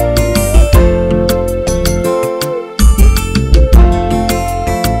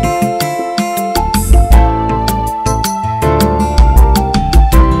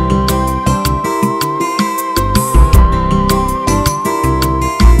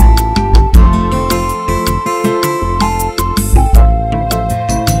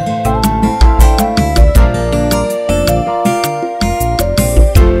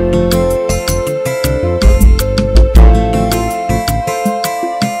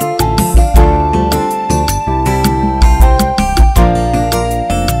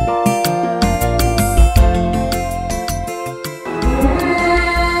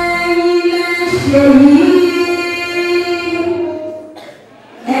 Yeah.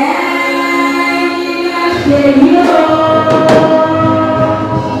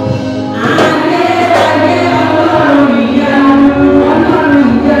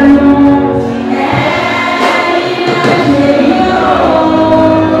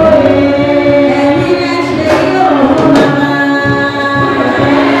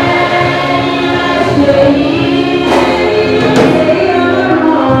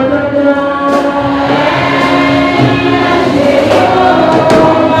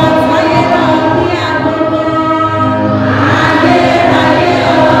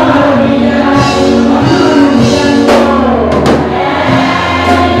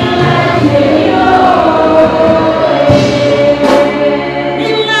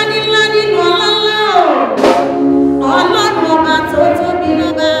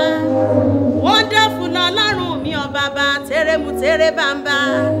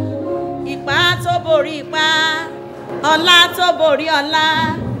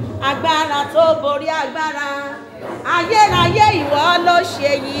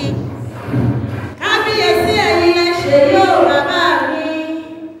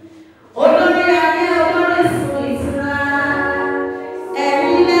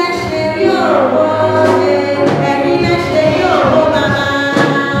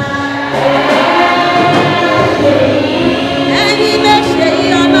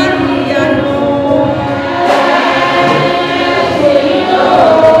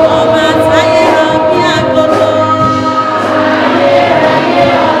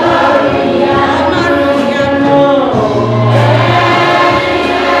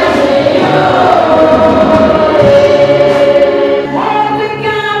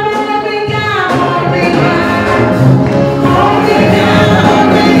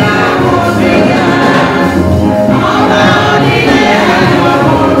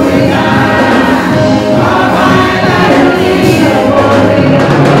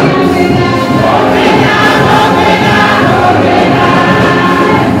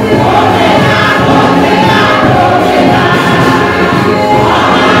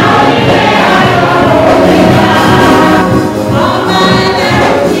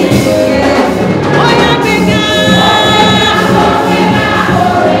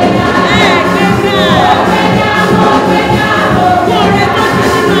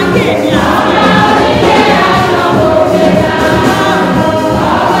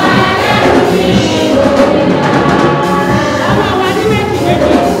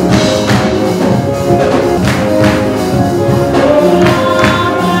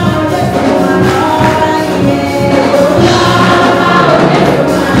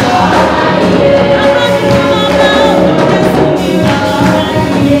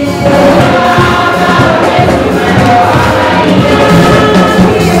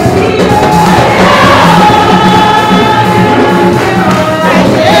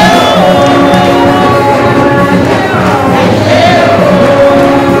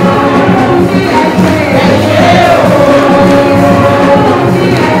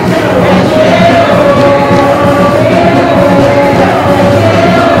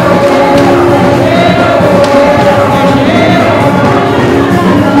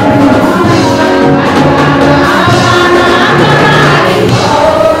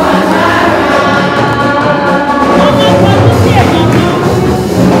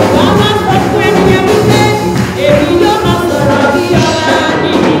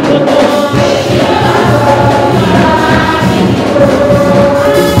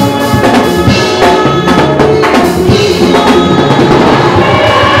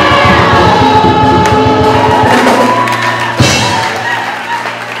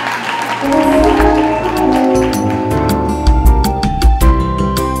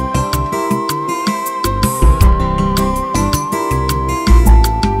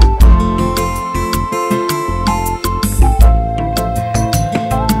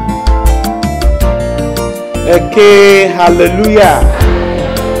 ké hallelujah.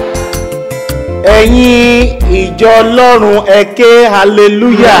 Ẹ̀yin ìjọ Ọlọ́run ẹ ké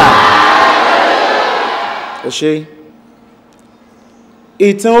hallelujah. Ẹ ṣé.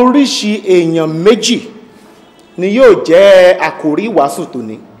 Ìtàn oríṣi èèyàn méjì ni yóò jẹ́ àkòrí ìwàásù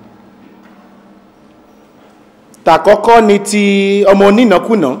tòní. Tàkọ́kọ́ ni ti ọmọ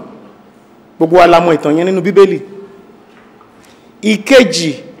onínàkúnà, gbogbo wa la mọ̀ ìtàn yẹn nínú Bíbélì.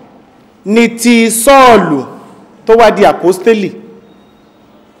 Ìkejì ni ti Sọ́ọ̀lù tó wá di àpọ́stélì.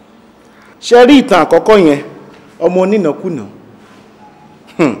 Ṣé rí ìtàn àkọ́kọ́ yẹn, ọmọ onínàkúnà.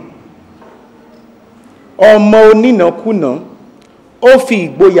 Ọmọ onínàkúnà ó fi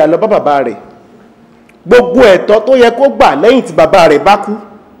ìgboyà lọ bá bàbá rẹ̀. Gbogbo ẹ̀tọ́ tó yẹ kó gbà lẹ́yìn tí bàbá rẹ̀ bá kú,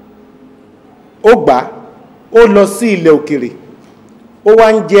 ó gbà, ó lọ sí ilẹ̀ òkèrè. Ó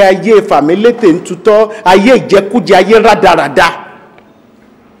wá ń jẹ ayé fàmílétè ń tutọ́, ayé ìjẹkújẹ, ayé rádaràda.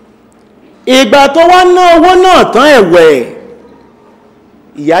 Ìgbà tó wá ná owó náà tán ẹ̀wẹ̀,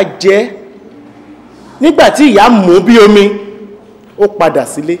 ìyà jẹ. Nígbàtí ìyà mú bí omi, ó padà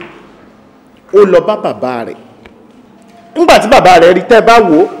sílé. Ó lọ bá bàbá rẹ̀. Nígbàtí bàbá rẹ̀ rí, tẹ́ bá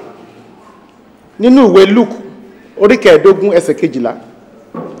wò nínú ìwé Luke orí 15 ẹsẹ̀ 12,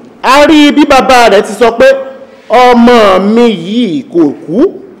 a rí bí bàbá rẹ̀ ti sọ pé ọmọ mi yìí kò kú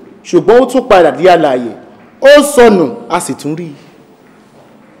ṣùgbọ́n ó tún padà di alààyè, ó sọnù a sì tún rí.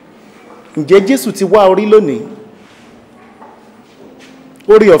 Ǹjẹ́ Jésù ti wá orí lónìí?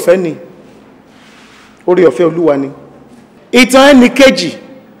 Orí ọ̀fẹ́ ni, orí ọ̀fẹ́ Olúwa ni. Ìtàn ẹni kejì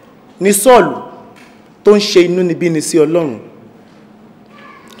ni Sọ́ọ̀lù tó ń ṣe inúnibíni sí Ọlọ́run.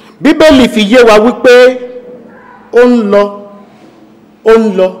 Bíbélì fi yé wa wípé ó ń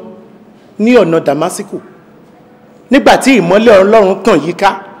lọ ní ọ̀nà Dàmásíkù nígbàtí ìmọ́lẹ̀ Ọlọ́run tàn yíká.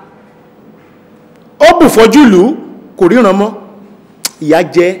 Ó bù fọ́jú lù, kò ríran mọ́, ìyà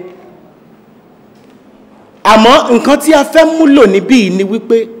jẹ. Àmọ́ nǹkan tí a fẹ́ múlò níbí ni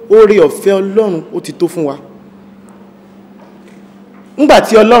wípé oore ọ̀fẹ́ Ọlọ́run ó ti tó fún wa.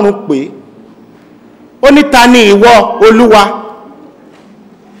 Nígbàtí Ọlọ́run pè, ó ní ta ni ìwọ Olúwa?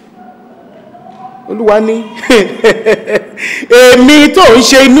 Olúwa ní èmi tó ń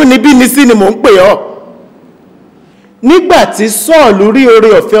ṣe inúnibíni sí ni mò ń pè ọ́. Nígbàtí Sọ́ọ̀lù rí oore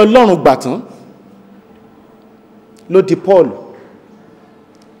ọ̀fẹ́ Ọlọ́run gbà tán, ló di Paul,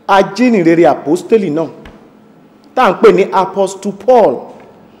 ajínrere àpọ́stélì náà tá ń pè ní Apostle Paul.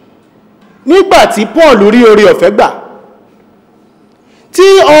 Nígbàtí Paul rí oore ọ̀fẹ́ gbà, tí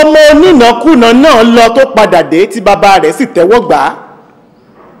ọmọ onínàkúnà náà lọ tó padà dé tí bàbá rẹ̀ sì tẹ́wọ́ gbà á,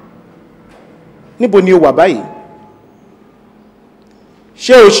 níbo ni ó wà báyìí?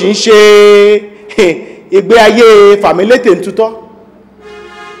 Ṣé o sì ń ṣe ìgbé ayé fàmílétè ń tutọ́?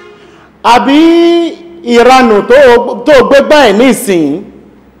 Àbí ìranù tó gbé báyìí ní ìsìn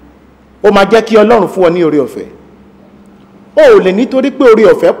ó máa jẹ́ kí Ọlọ́run fún ọ ní oore ọ̀fẹ́? O ò lè nítorí pé oore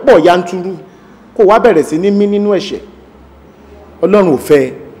ọ̀fẹ́ pọ̀ yanturu kó wá bẹ̀rẹ̀ sí ní mí nínú ẹ̀ṣẹ̀. Ọlọ́run ò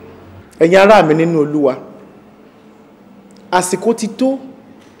fẹ́. Ẹ̀yin ará mi nínú Olúwa, àsìkò ti tó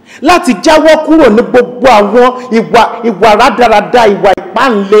láti jáwọ́ kúrò ní gbogbo àwọn ìwà rádaràda, ìwà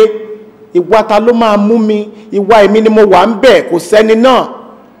ìpáǹle, ìwà ta ló máa mú mi, ìwà èmi ni mo wà ń bẹ̀, kò sẹ́ni náà.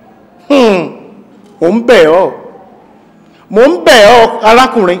 Mo ń bẹ̀ ọ́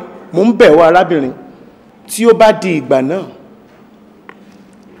arákùnrin, mo ń bẹ̀ ọ́ arábìnrin, tí ó bá di ìgbà náà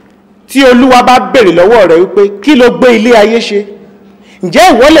tí Olúwa bá béèrè lọ́wọ́ rẹ̀ wípé kí ló gbé ilé ayé ṣe,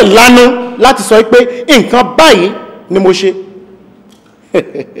 ǹjẹ́ ìwọ lè lanu láti sọ pé nǹkan báyìí ni mo ṣe?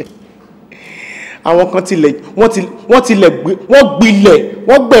 Àwọn kan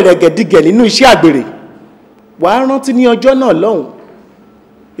wọ́n gbẹ̀rẹ̀gẹ̀dígẹ̀ nínú iṣẹ́ àgbèrè. Wàá rántí ní ọjọ́ náà lọ́hùn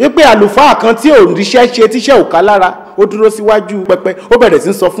wípé àlùfáà kan tí ò ríṣẹ́ ṣe tíṣẹ́ ò ká lára, ó dúró síwájú pẹpẹ, ó bẹ̀rẹ̀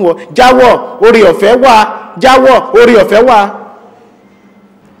sí sọ fún ọ, jáwọ́, oore ọ̀fẹ́ wà, jáwọ́, oore ọ̀fẹ́ wà.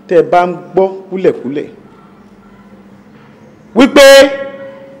 Tẹ́ bá ń gbọ́ kúlẹ̀kúlẹ̀ wípé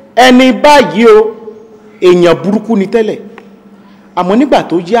ẹni báyìí o èèyàn burúkú ni tẹ́lẹ̀, àmọ́ nígbà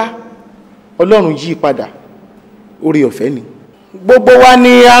tó yá Ọlọ́run yí padà, oore ọ̀fẹ́ ni. Gbogbo wa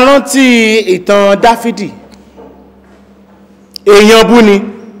ni a rántí ìtàn Dáfídì. Èèyàn bú ni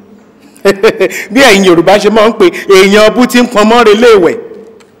bí ẹ̀yin Yorùbá ṣe máa ń pè èèyàn bú tí ń pọn mọ́ relé ìwẹ̀.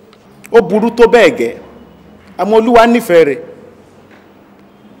 Ó burú tó bẹ́ẹ̀ gẹ́, àmọ́ Olúwa nífẹ̀ẹ́ rẹ̀.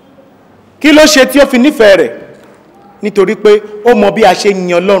 Kí ló ṣe tí ó fi nífẹ̀ẹ́ rẹ̀? Nítorí pé ó mọ bí a ṣe yin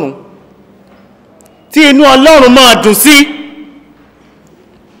Ọlọ́run, tí inú Ọlọ́run máa dùn sí.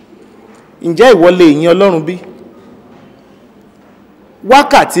 Ǹjẹ́ ìwọ lè yin Ọlọ́run bí?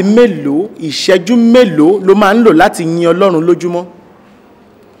 Wákàtí mélòó, ìṣẹ́jú mélòó ló máa ń lò láti yin Ọlọ́run lójúmọ́?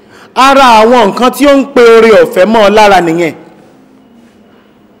 Ara àwọn nǹkan tí ó ń pe oore ọ̀fẹ́ mọ́ ọ lára nìyẹn.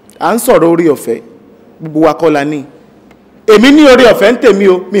 À ń sọ̀rọ̀ oore ọ̀fẹ́. gbogbo wa kọ́ la ní èmi ní oore ọ̀fẹ́ ń tèmi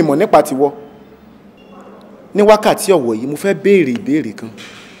o mi mọ̀ nípa tiwọ ní wákàtí ọ̀wọ̀ yìí mo fẹ́ béèrè ìbéèrè kan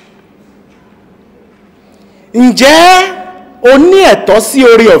ǹjẹ́ o ní ẹ̀tọ́ sí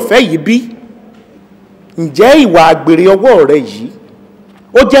oore ọ̀fẹ́ yìí bí ǹjẹ́ ìwà àgbèrè ọwọ́ rẹ yìí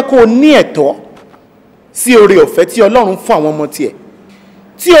ó jẹ́ kó o ní ẹ̀tọ́ sí oore ọ̀fẹ́ tí Ọlọ́run fún àwọn ọmọ tiẹ̀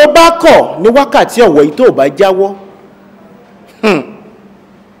tí o bá kọ̀ ní wákàtí ọ̀wọ̀ yìí tó o bá jáwọ́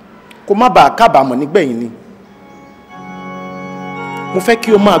kó má bàa kábàámọ̀ nígbẹ̀yìn ni mo fẹ́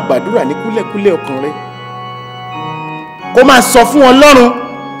kí o máa gbàdúrà ní kúlẹ̀kúlẹ̀ ọkàn rẹ kó máa sọ fún Ọlọ́run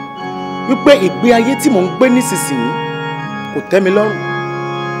wípé ìgbé ayé tí mò ń gbé nísinsìnyí kò tẹ́ mi lọ́rùn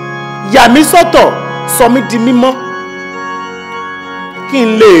yà mí sọ́tọ̀ sọ mí di mímọ́ kí n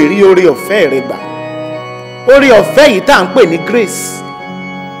lè rí oore ọ̀fẹ́ rẹ gbà oore ọ̀fẹ́ yìí tá à ń pè ní grace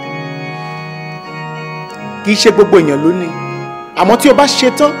kì í ṣe gbogbo èèyàn ló ní àmọ́ tí o bá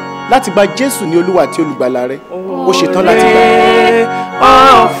ṣetán láti gba Jésù ní Olúwa àti Olùgbàlà rẹ ó ṣetán láti gbà.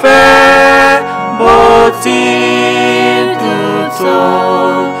 ọ̀fẹ́ bó ti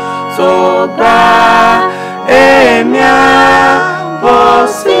dùn tó bá èmi àbọ̀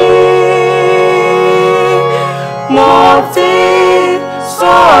sí mo ti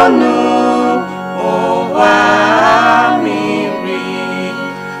sọnù ó wá mi rí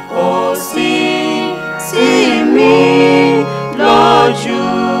ó sì tì mí lójú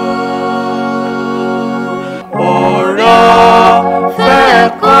ọ̀rọ̀ fẹ́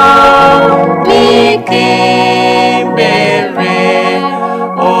kọ́ ní kí n bẹ̀rẹ̀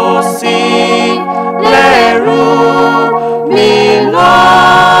ó sì lẹ́rù mi lọ.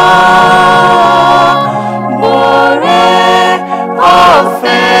 Mo rẹ̀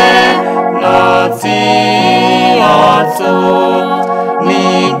ọ̀fẹ́ lọ tí ọ̀tọ̀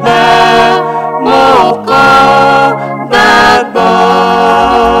nígbà mo kọ́ gbàgbọ́.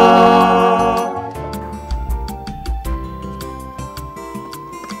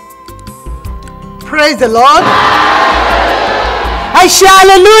 Praise the Lord. I shout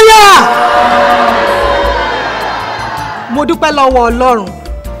hallelujah. Mo dúpẹ́ lọ́wọ́ Ọlọ́run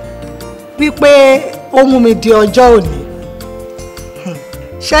wípé ó mú mi di ọjọ́ òní.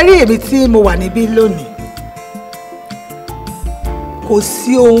 Ṣé rí èmi tí mo wà níbí lónìí? Kò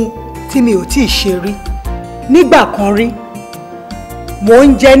sí ohun tí mi ò tíì ṣe rí. Nígbà kan rí, mò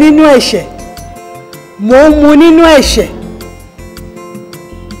ń jẹ nínú ẹ̀ṣẹ̀, mò ń mu nínú ẹ̀ṣẹ̀.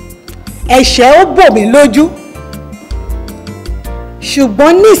 Ẹ̀ṣẹ̀ ó bò mí lójú.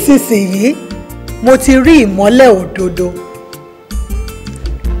 Ṣùgbọ́n nísinsìnyí mo ti rí ìmọ́lẹ̀ òdodo.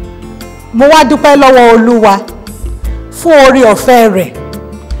 Mo wá dúpẹ́ lọ́wọ́ Olúwa fún oore ọ̀fẹ́ rẹ̀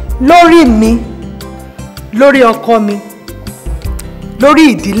lórí mi, lórí ọkọ mi, lórí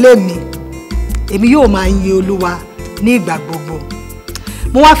ìdílé mi. Èmi yóò máa yin Olúwa ní ìgbà gbogbo.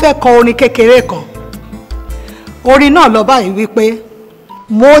 Mo wá fẹ́ kọ orin kékeré kan. Orin náà lọ báyìí wípé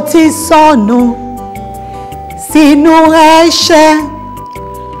mo ti sọnù sínú ẹ̀ṣẹ̀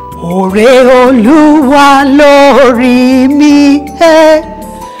oore Olúwa lórí mi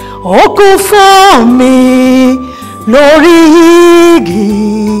ó kú fún mi lórí igi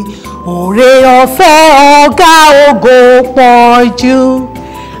oore ọ̀fẹ́ ọ̀gá ògo pọ̀ jù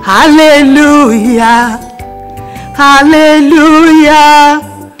hallelujah hallelujah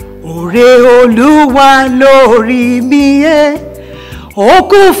oore Olúwa lórí mi ó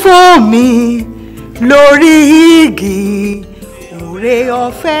kú fún mi lórí igi oore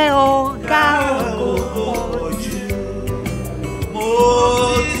ọ̀fẹ́ ọ̀gá ògo pọ̀ jù. Mo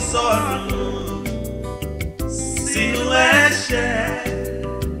ti sọnù sínú ẹ̀ṣẹ̀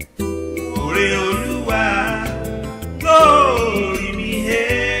oore Olúwa lórí mi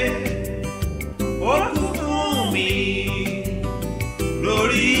ó kú fún mi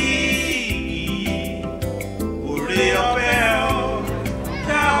lórí igi oore ọ̀fẹ́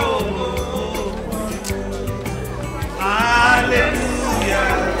ọ̀gá ògo pọ̀ jù.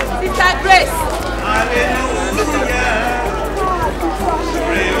 Hallelujah. Sister Grace. Hallelujah.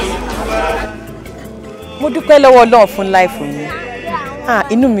 Mo dúpẹ́ lọ́wọ́ Ọlọ́run fún láìfù yín.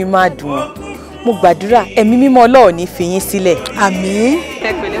 Inú mi máa dùn ọ́. Mo gbàdúrà ẹ̀mí mímọ́ Ọlọ́run ní fi yín sílẹ̀. Àmín.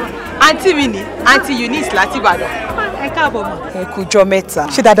 Ẹ pẹ̀lẹ́. Àǹtí mi ni Àǹtí Eunice láti Ìbàdàn. Ẹ káàbọ̀ mà. Ẹ kújọ́ mẹ́ta.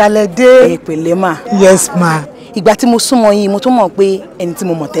 Ṣé dáadáa lẹ dé? Ẹ pẹ̀lẹ́ mà. Yes ma. Ìgbà tí mo súnmọ́ yín mo tún mọ̀ pé ẹni tí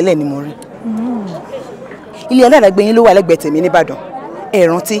mo mọ̀ tẹ́lẹ̀ ni mo rí. Ilé aládàgbé yín ló wà lẹ́gbẹ̀ẹ́ tèmi nìbàdàn. Ẹ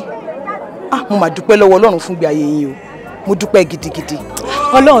rántí? Mo máa dúpẹ́ lọ́wọ́ Ọlọ́run fún ìgbé ayé yín o. Mo dúpẹ́ gidigidi.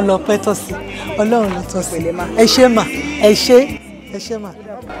 Ọlọ́run ló pẹ́ tọ́ sí. Ọlọ́run ló tọ́ sí. Ẹ ṣé mà. Ẹ ṣé. Ẹ ṣé mà.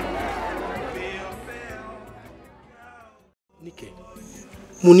 Níkẹ́,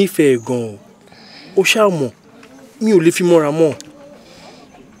 mo nífẹ̀ẹ́ gan-an. Ó ṣáà mọ̀, mi ò lè fi mọ́ra mọ́.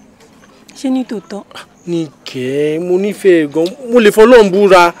 Ṣé ní tòótọ́? Níkẹ́, mo nífẹ̀ẹ́ gan, mo lè fọlọ́run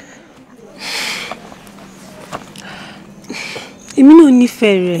búra. Èmi náà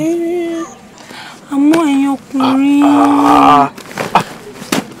nífẹ̀ẹ́ rẹ̀. Àmọ́ ẹ̀yin ọkùnrin.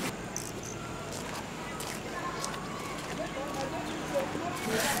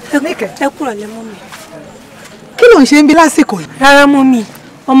 Ẹ kúrò lẹ́ mọ́mì. Kí ló ń ṣe ń bí lásìkò yìí? Rárá mọ́mì,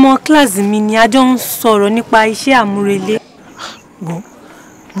 ọmọ kíláàsì mi ni a jọ ń sọ̀rọ̀ nípa iṣẹ́ àmúrelé.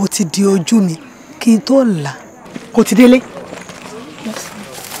 Mo ti di ojú mi kí n tó là. Kò ti délé.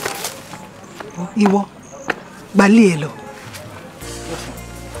 Ìwọ gbalé ẹ lọ.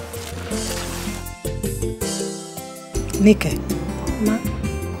 Níkẹ́,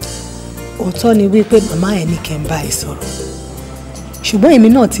 òótọ́ ni wípé màmá ẹ̀ ní kẹ́ ń bá ẹ sọ̀rọ̀. Ṣùgbọ́n èmi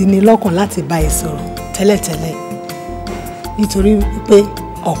náà ti ní lọ́kàn láti bá ẹ sọ̀rọ̀ tẹ́lẹ̀tẹ́lẹ̀. Nítorí wípé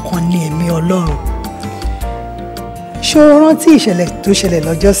ọ̀kan ni ẹ̀mí Ọlọ́run. Ṣé o rántí ìṣẹ̀lẹ̀ tó ṣẹlẹ̀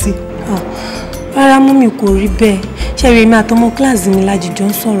lọ́jọ́sí? Rárá mọ́mì, kò rí bẹ́ẹ̀. Ṣé rí èmi àtọmọ kíláàsì mi lájijọ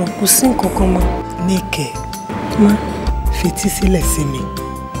ń sọ̀rọ̀, kò sí nǹkan kan mọ́. Níkẹ́, fetí sílẹ̀ sí mi.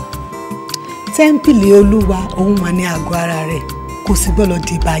 Tẹ́ḿpìlì Olúwa òun wà ní àgọ́ ara rẹ̀, kò sì gbọ́dọ̀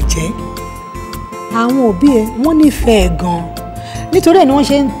di ìbàjẹ́. Àwọn òbí ẹ wọ́n nífẹ̀ẹ́ gan-an, nítorí ẹ̀ ni wọ́n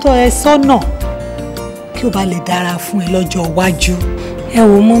ṣe ń tọ́ ẹ sọ́nà kí ó bá lè dára fún ẹ lọ́jọ́ iwájú. Ẹ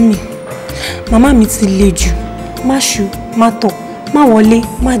wò mọ́mì, màmá mi ti le jù, má ṣu má tọ̀ má wọlé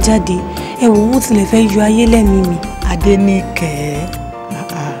má jáde. Ẹ wò wọ́n tilẹ̀ fẹ́ yọ ayé lẹ́mìí mi. Adéníkẹ́,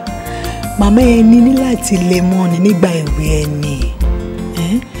 màmá ẹni ní láti lè mọ́ ni nígbà èwe ẹni.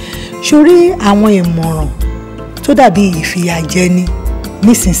 Sórí àwọn ìmọ̀ràn tó dàbí ìfìyàjẹni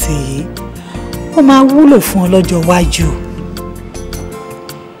nísinsìnyí ó máa wúlò fún ọ lọ́jọ́ iwájú.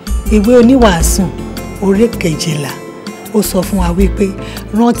 Ìwé oníwàásù orí 12 ó sọ fún wa wípé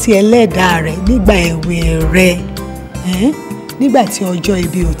rántí ẹlẹ́dàá rẹ nígbà èwe rẹ, nígbà tí ọjọ́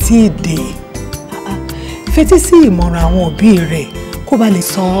ibi ò tíì dé. Fetí sí ìmọ̀ràn àwọn òbí rẹ kó bá lè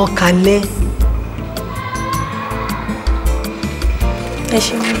sọ ọ́ kalẹ̀. Ẹ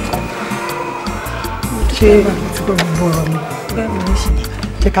ṣe mú. Ṣé tí kò gbogbo ọ̀rọ̀ mi?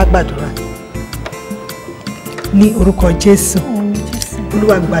 Jẹ́ ká gbàdúrà. Ní orúkọ Jésù,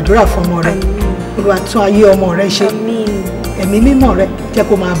 Olúwa gbàdúrà fún ọmọ rẹ. Olúwa tún ayé ọmọ rẹ ṣe. Ẹ̀mí mímọ́ rẹ jẹ́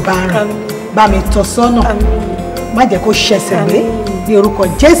kó máa bá rìn. Bá mi tọ́ sọ́nà. Má jẹ́ kó ṣẹ̀ṣẹ̀ gbé. Ní orúkọ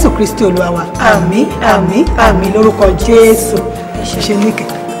Jésù Kristi Olúwa wa. Àmín, àmín, àmín lórúkọ Jésù. Ṣe Níkẹ́.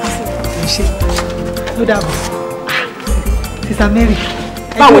 Ṣe ló dàbọ̀. Sísá Mary.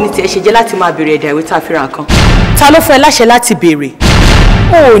 Báwo ni tiẹ̀ ṣe jẹ́ láti máa béèrè ẹ̀dà ìwé tá a fi ra nǹkan? Ta ló fẹ́ láṣẹ láti béèrè?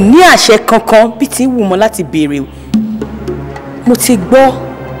 O ò ní àṣẹ kankan bí ti wù mọ́ láti béèrè. Mo ti gbọ́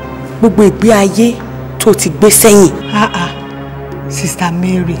gbogbo ìgbé ayé tó ti gbé sẹ́yìn. Sister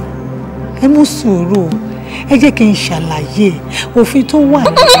Mary, ẹ mú sùúrù, ẹ jẹ́ kí n ṣàlàyé òfin tó wà.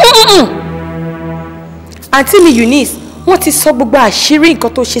 Àǹtí mi Eunice, wọ́n ti sọ gbogbo àṣírí nǹkan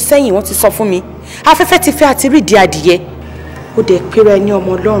tó ṣe sẹ́yìn, wọ́n ti sọ fún mi. Afẹ́fẹ́ ti fẹ́ àti rí ìdí adìyẹ. Ó dẹ̀ pera ẹni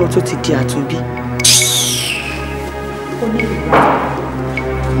ọmọ Ọlọ́run tó ti di àtúnbí.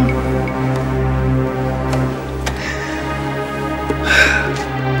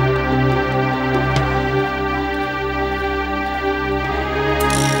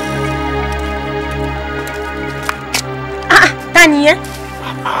 Ta nìyẹn?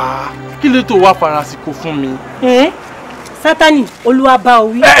 Kí ló tó wá farasíkò fún mi? Sátánì, Olúwa bá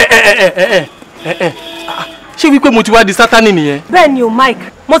ọ wí. Ṣé wípé mo ti wá di Sátánì nìyẹn? Bẹ́ẹ̀ ni o Mike,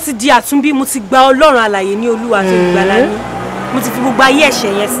 mo ti di àtúnbí, mo ti gba Ọlọ́run alààyè ní Olúwa tó gbàlà ní. Mo ti fi gbogbo ayé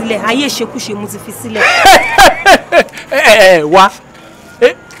ẹ̀ṣẹ̀ yẹn sílẹ̀, ayé ìṣekúṣe mo ti fi sílẹ̀. Wá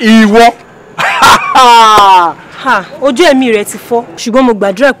ìwọ. Ojú ẹ̀mí rẹ̀ ti fọ́, ṣùgbọ́n mo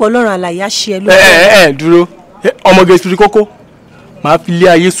gbàdúrà pé Ọlọ́run alààyè á ṣe ẹ́ lóko. Dúró, ọmọge ìṣúrí kókó, màá fi lé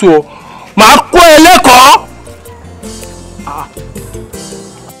ayé sùn ọ, màá kó ẹ lẹ́kọ̀ọ́.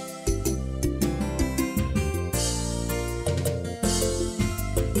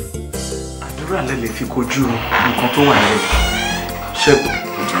 Àdúrà lẹ lè fi kojú nǹkan tó wà nílẹ̀. Ṣẹ́gun,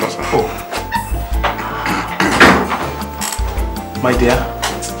 mo ti lọ sá. My dear,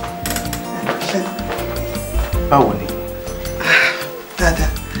 báwo ni? Dáadáa,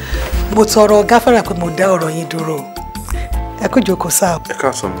 mo tọrọ gáfárà pé mo dá ọ̀rọ̀ yín dúró. Ẹ kú jókòó sáà. Ẹ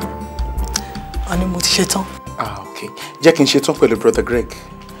káàsán mi. Wọ́n ní mo ti ṣe tán. Okay. Jẹ́ kí n ṣe tán pẹ̀lú brother Greg.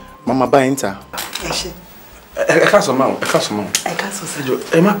 Mama bá yín ta. Ẹ ṣé. Ẹ káàsán máa. Ẹ káàsán máa. Ẹ káàsán sá.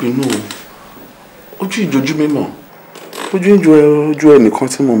 Ẹ má bínú o. Ojú ìjojú mi mọ̀. Ojú ìjọ ẹnìkan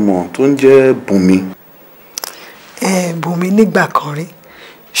tí mo mọ̀ tó ń jẹ́ Bùnmi. Bùnmi nígbà kan rí.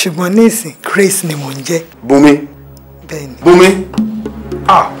 Ṣùgbọ́n nísìn Grace ni mò ń jẹ́. Bùnmi. Bẹ́ẹ̀ni. Bùnmi.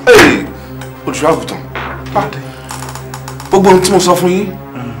 Olùṣọ́ àgùntàn. Gbogbo ohun tí mo sọ fún yín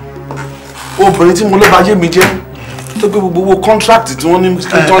obìnrin tí mo ló bá yé mi jẹ́ tó gbé gbogbo contract tí wọ́n ní kí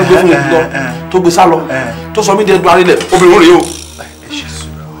wọ́n gbé fún mi lọ tó gbé sá lọ tó sọ mí di ẹdun arílẹ̀ obìnrin rèé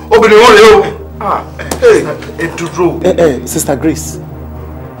o obìnrin rèé o. ẹ dúró. Sister Grace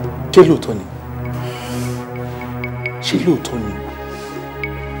ṣé lóòótọ́ ni ṣé lóòótọ́ ni.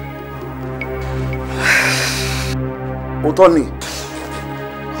 òótọ́ ni.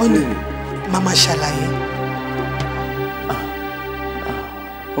 ó ní màmá ṣàlàyé.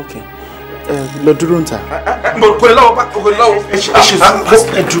 ok lọ dúró ń ta. kò lè lọ́wọ́ kò lè lọ́wọ́.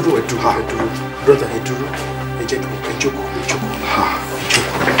 ẹ dúró brother ẹ dúró ẹ jẹ́ kí ẹ jókòó ẹ dúró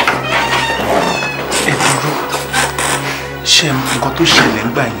ṣe nǹkan tó ṣẹlẹ̀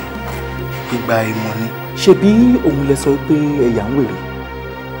ńgbà yẹn ìgbà ìmọ̀ ni. ṣebí òun lẹ sọ pé ẹ̀yà ń wèrè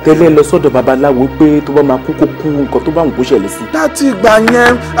tẹ́lẹ̀ lọ sọ́dọ̀ babaláwo pé tó bá máa kú kó kú nǹkan tó bá wù kó ṣẹlẹ̀ sí. láti ìgbà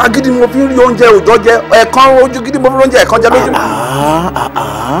yẹn agídí mo fi ń rí oúnjẹ òòjọ́ jẹ ẹ̀kan ojú gidi mo fi rí oúnjẹ ẹ̀kan jẹ lójú.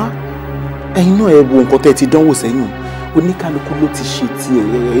 ẹ̀yin náà ẹ wo nǹkan tẹ́ ẹ ti dánwò sẹ́yìn oníkálukú ló ti ṣe ti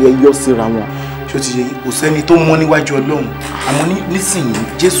ẹ yọ síra wọn. ṣé o ti yẹ kò sẹ́ni tó mọ́ níwájú Ọlọ́run àmọ́ nísìnyí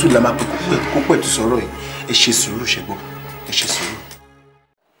Jésù la máa kó pẹ̀tù sọ̀rọ̀ ẹ̀ ẹ ṣe sùúrù ṣẹ́gbọ́n ẹ ṣe sùúrù.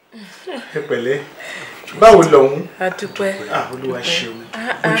 ẹ pẹ̀lẹ́ báwo lọ́hún. a dúpẹ́. Olúwa ṣeun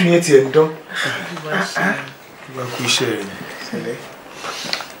ojú yẹn tiẹ̀ ń dán. Olúwa kú iṣẹ́ rẹ̀ ṣẹlẹ̀.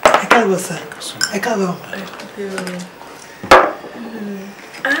 ẹ káàbọ̀ sà ẹ káàbọ̀.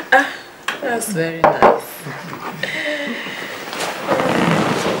 That's very nice.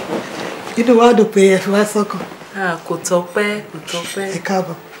 inú wa dùn pé ẹ fi wá sọ́kàn. kò tọ́pẹ́ kò tọ́pẹ́. ẹ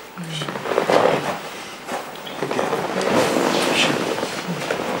káàbọ̀.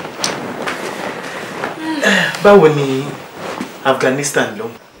 báwo ni Afghanistan lọ.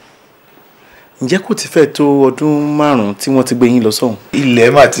 ǹjẹ́ kò ti fẹ́ tó ọdún 5 tí wọ́n ti gbé yín lọ sọ́hùn.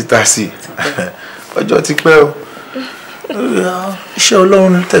 ilẹ̀ mà ti ta sí ọjọ́ ti pẹ́ o iṣẹ́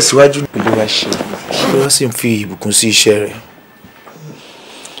Ọlọ́run tẹ̀síwájú. Olúwa ṣe Olúwa sì ń fi ìbùkún sí iṣẹ́ rẹ̀.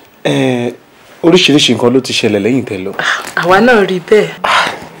 oríṣiríṣi nǹkan ló ti ṣẹlẹ̀ lẹ́yìn tẹ́ lọ. àwa náà rí bẹ́ẹ̀.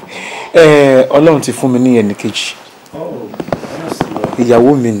 Ọlọ́run ti fún mi ní ẹnì kejì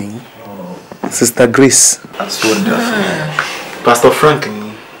ìyàwó mi nìyí Sister Grace. That's wonderful. Pastor Frank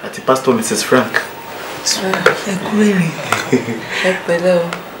ni àti Pastor Mrs. Frank. ẹ kú èrè. ẹ pẹ̀lẹ́ o.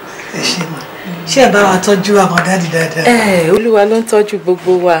 ẹ ṣe mọ ṣé ẹ bá wa tọ́jú àwọn dáàdì dáadáa. Olúwa ló ń tọ́jú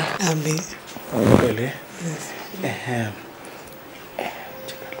gbogbo wa. àmín. pẹ̀lẹ́.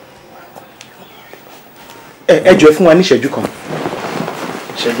 ẹ jọ̀ọ́ fún wa ní ìṣẹ́jú kan.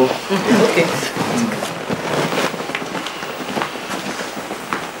 ṣẹ́gbọ́.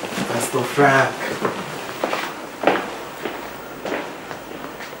 Pastor Frank.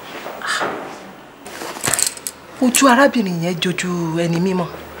 ojú arábìnrin yẹn jojú ẹni mímọ́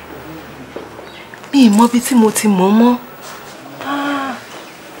mi ì mọ bí tí mo ti mọ̀ mọ́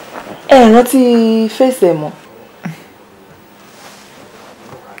ẹ rántí fèsì ẹ mọ́.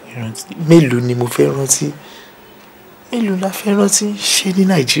 mélòó ni mo fẹ́ rántí mélòó la fẹ́ rántí ṣé ní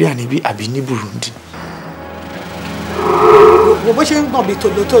Nàìjíríà níbí àbí ní Burundi. wo bó ṣe ń gbọ̀n bí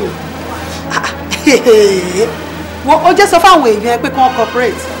tòlótòló wo ó jẹ́ sọ fáwọn èèyàn ẹ pé kí wọ́n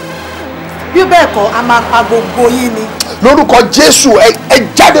cooperate bí bẹ́ẹ̀ kọ́ a máa pa gbogbo yín ni. lórúkọ Jésù ẹ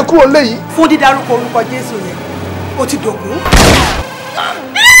jáde kúrò léyìí. fún dídárúkọ orúkọ Jésù yẹn ó ti dòkú.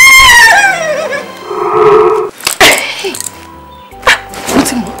 mo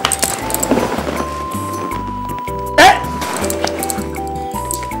ti mọ̀.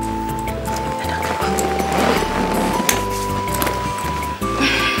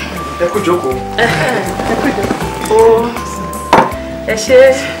 ẹ kú jókòó. ẹ ṣe.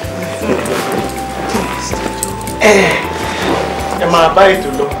 ẹ máa bá ètò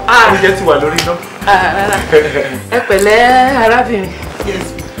lọ oúnjẹ ti wà lórí iná. ẹ pẹ̀lẹ́ arábìnrin.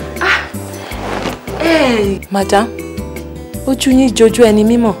 madam ojú yín jojú ẹni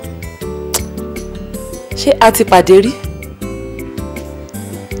mímọ́ ṣé a ti pàdé rí.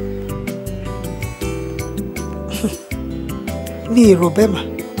 mi ì rò bẹ́ẹ̀ mà.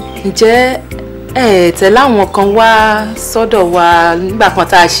 ǹjẹ́ ẹ tẹ̀lé àwọn kan wá sọ́dọ̀ wa nígbà kan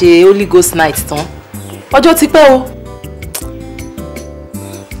tá a ṣe Holy Ghost night tán ọjọ́ ti pẹ́ o.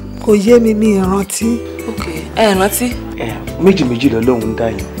 kò yé mi mi ì rántí. ok ẹ rántí. méjì méjì lọ́lọ́run ń dá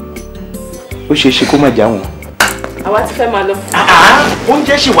yìí ó ṣeé ṣe kó má já wọn. àwa ti fẹ́ máa lọ.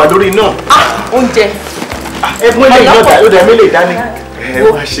 oúnjẹ ṣì wà lórí iná. oúnjẹ. ẹ mú ilé ìyá ọ̀dà ó dẹ̀ mí lè dání.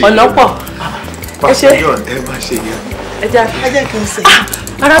 ọ̀nà pọ̀ ẹ ṣe ẹ má ṣe yẹn. ẹ jẹ́ kí n sè.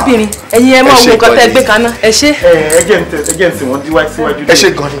 arábìnrin ẹ̀yin ẹ máa wo nǹkan tẹ́ gbé kaná ẹ ṣe. ẹ jẹ́ ń sìn wọ́n síwájú. ẹ ṣe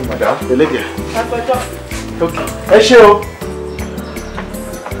gan ni madam. ẹlẹ́jẹ̀. ẹ ṣe o.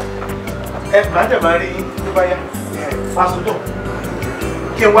 ẹ bàjẹ́ máa rí tó bá yá. pásítọ̀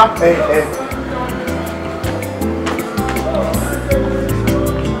kí n wá.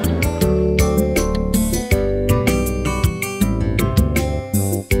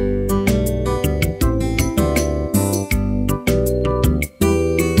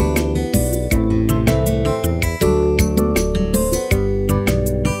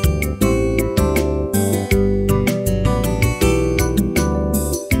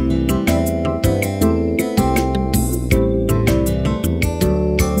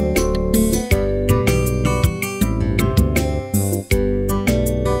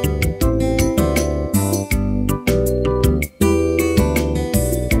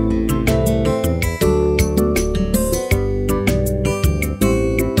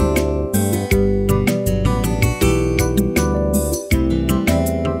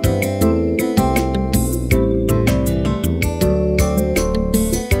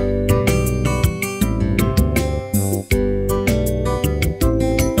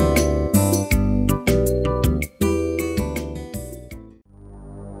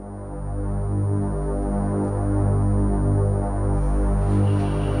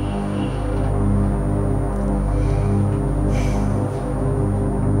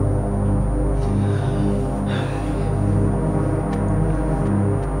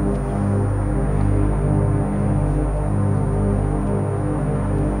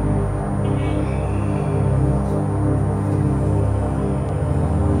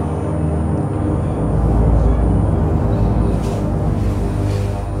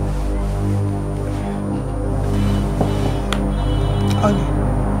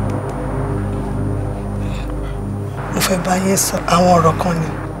 fẹ́ bá yín sọ àwọn ọ̀rọ̀ kan ni.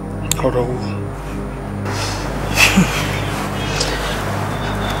 Ọ̀rọ̀ wo?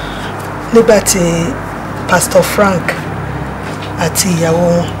 Nígbà tí Pastor Frank àti ìyàwó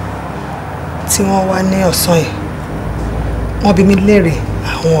wọn tí wọ́n wá ní ọ̀sán yìí, wọ́n bi mí léèrè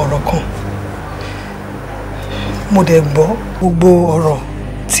àwọn ọ̀rọ̀ kan. Mo dẹ̀ gbọ́ gbogbo ọ̀rọ̀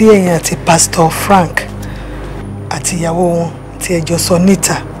tí ẹ̀yin àti Pastor Frank àti ìyàwó wọn tí ẹ jọ sọ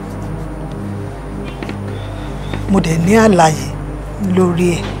níta. Mo dẹ̀ ní àlàyé lórí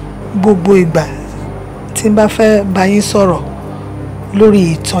ẹ̀. Gbogbo ìgbà tí n bá fẹ́ bá yín sọ̀rọ̀ lórí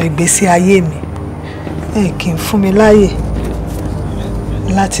ìtàn ìgbésí ayé mi, ẹ kì í fún mi láàyè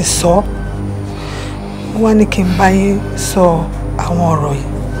láti sọ. Wọ́n ní kí n bá yín sọ àwọn ọ̀rọ̀ yìí.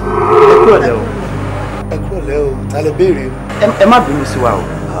 Ẹ kúrọ̀lẹ́ o. Ẹ kúrọ̀lẹ́ o. Ta lẹ béèrè o? Ẹ má bínú sí wa o.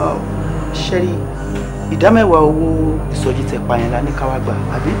 Ṣẹ́rí ìdámẹ́wàá owó ìsọjí tẹ pa yẹn la ní ká wá gbà,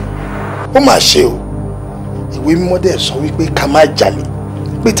 àbí? Ó mà ṣe o. Ìwé mímọ́ dẹ̀ sọ wípé ká má jalè.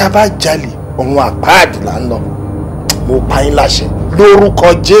 Pé tá a bá jalè, ọ̀run àpáàdì là ń lọ. Mo pa yín láṣẹ lórúkọ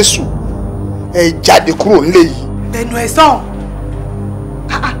Jésù. Ẹ jáde kúrò nílé yìí. Bẹ̀nu ẹ̀ sàn.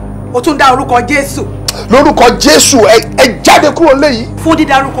 O tún dá orúkọ Jésù. Lórúkọ Jésù ẹ jáde kúrò nílé yìí. Fún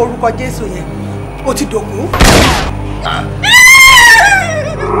dídárúkọ orúkọ Jésù yẹn, o ti dòkú.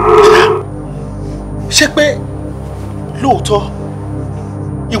 Ṣé pé lóòótọ́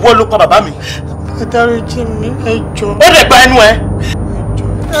ìwọ ló pa bàbá mi? Ẹ dáríjì mí, ẹ jọ̀ọ́. Ó dẹ̀ gba ẹnu ẹ.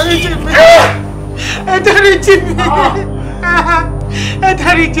 Ẹ dáríjì mí. Ẹ dáríjì mí. Ẹ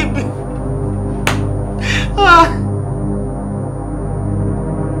dáríjì mí.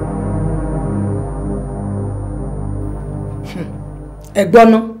 Ẹ gbọ́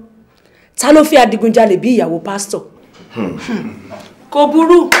ná, ta ló fi adigunjalè bí ìyàwó pásítọ̀? Kò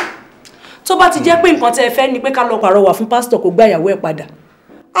burú. Tó bá ti jẹ́ pé nǹkan tẹ́ ẹ fẹ́ ni pé ká lọ pàrọwà fún pásítọ̀ kó gba ìyàwó ẹ̀ padà.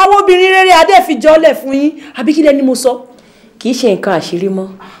 Àwọn obìnrin rere adé fi jọ́lẹ̀ fún yín, àbí kí lẹ́ni mo sọ? Kì í ṣe nǹkan àṣírí mọ́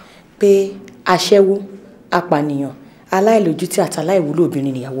pé aṣẹ́wó, apànìyàn, aláìlójútì àtàláìwúlò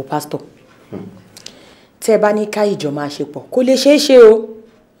obìnrin nìyàwó pásítọ̀. Tẹ́ ẹ bá ní ká ìjọ máa ṣe pọ̀, kò lè ṣeé ṣe o.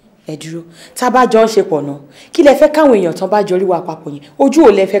 Ẹ dúró, tá a bá jọ ń ṣe pọ̀ náà, kí lẹ fẹ́ káwọn èèyàn tán bá jọ rí wa papọ̀ yẹn? Ojú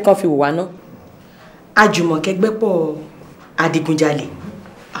ò lẹ fẹ́ kán fi wò wá ná? Àjùmọ̀kẹ́gbẹ́pọ̀ adigunjalè.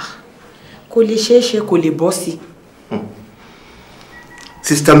 Kò lè ṣeé ṣe, kò lè bọ́ sí.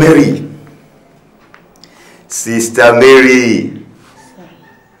 Sister Mary. Sister Mary.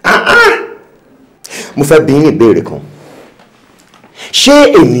 Mo fẹ́ bi yín ìbéèrè kan.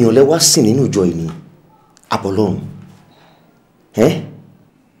 Ṣé ènìyàn lẹ wá sìn nínú ìjọ yìí ni àbọ̀lọ́run?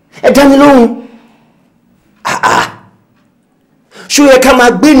 Ẹ dá mi lóhùn. Ṣó yẹ ká máa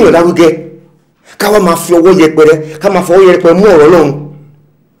gbé ènìyàn lárugẹ? Ká wá máa fi ọwọ́ yẹpẹrẹ, ká máa fọwọ́ yẹpẹrẹ mú ọ̀rọ̀ Ọlọ́run?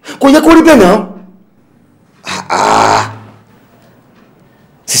 Kò yẹ kó rí bẹ́ẹ̀ náà.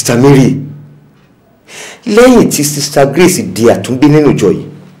 Sister Mary, lẹ́yìn tí Sister Grace di àtúnbí nínú ìjọ yìí,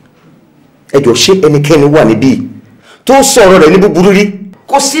 ẹ jọ̀ọ́ ṣé ẹnikẹ́ni wà níbí tó sọ̀rọ̀ rẹ̀ ní búburú rí?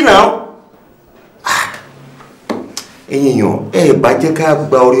 Kò sí náà. Ẹ̀yin èèyàn, ẹ bá jẹ́ ká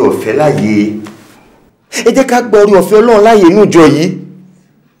gba orí ọ̀fẹ́ láàyè. Ẹ jẹ́ ká gba orí ọ̀fẹ́ Ọlọ́run láàyè nínú ìjọ yìí.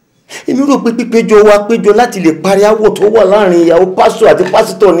 Èmi rò pé pípéjọ wa péjọ láti lè parí aáwọ̀ tó wà láàrin ìyàwó pásítọ̀ àti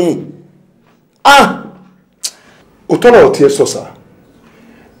pásítọ̀ ni. Òtọ́rọ̀ tí ẹ sọ sá.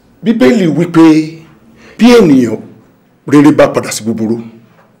 Bíbélì wípé bí ènìyàn rere bá padà sí búburú,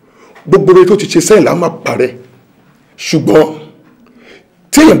 gbogbo rere tó ti ṣe sẹ́yìn la máa parẹ́. Ṣùgbọ́n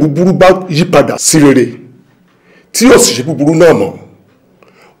tí èèyàn búburú bá yí padà sí rere, tí yóò sì ṣe búburú náà mọ́,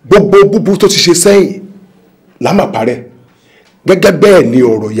 gbogbo búburú tó ti ṣe sẹ́yìn la máa parẹ́. Gẹ́gẹ́ bẹ́ẹ̀ ni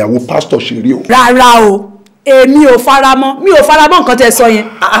ọ̀rọ̀ ìyàwó pásítọ̀ ṣe rí o. Rárá o, èmi ò faramọ́, mi ò faramọ́ nǹkan tẹ́ sọ yẹn.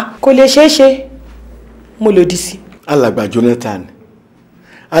 Kò lè ṣeé ṣe, mo lòdì sí.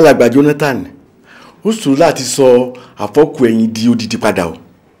 Alàgbà Jonathan, ó sùn láti sọ àfọ́kù ẹ̀yìn di odidi padà o.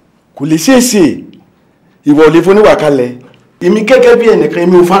 Kò lè ṣeé ṣe, ìwọ lè fún níwà kalẹ̀. Èmi gẹ́gẹ́ bí ẹnìkan,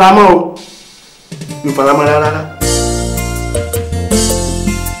 èmi ò faramọ́ o. Mi ò faramọ́ rárá.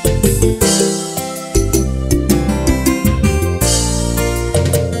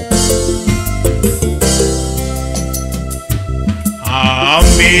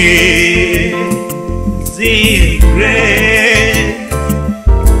 Amazing grace,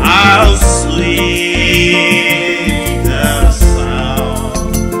 how sweet the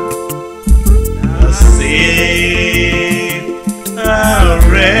sound that saved a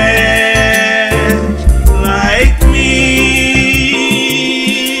wretch like me.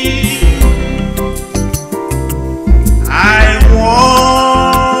 I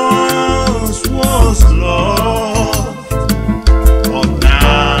once was lost, but now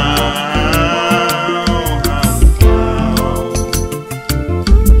I'm found.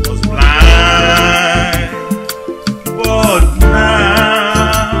 Was blind, but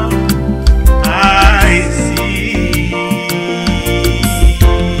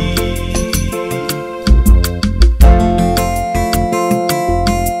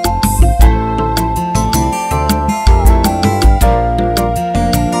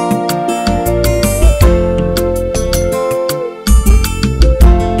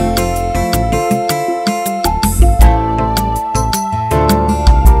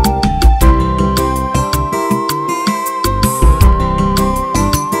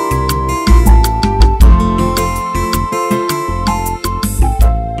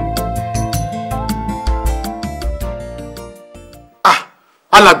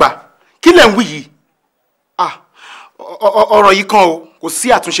alàgbà kí lẹ̀ ń wí yìí ọ̀rọ̀ yìí kan o kò sí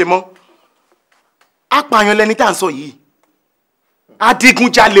àtúnṣe mọ́ apààyàn lẹni tá à ń sọ yìí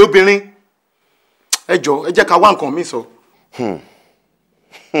adigunjalè obìnrin ẹ jọ̀ọ́ ẹ jẹ́ ká wá nǹkan míì sọ.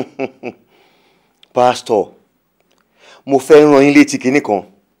 Pásítọ̀ mo fẹ́ rán yín létí kinní kan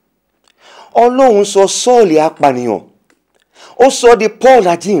Ọlọ́run sọ Sọ́ọ̀lì apànìyàn ó sọ di Paul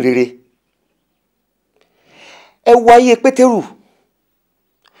ajínrere ẹ wo ayé Pétérù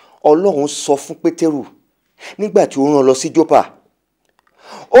Ọlọ́run sọ fún Pétérù nígbà tí ó rán lọ sí Jópa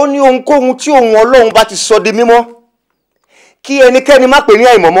ó ní ohunkóhun tí ohun Ọlọ́run bá ti sọ di mímọ́ kí ẹnikẹ́ni má pè ní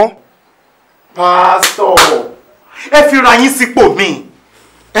àìmọ̀mọ́. Pásítọ̀ ẹ fi ra yín sípò mi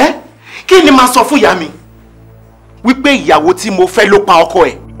kí ni máa sọ fún ìyá mi wípé ìyàwó tí mo fẹ́ ló pa ọkọ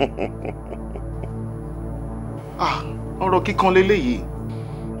ẹ̀. ọ̀rọ̀ kíkan lélẹ́yìí.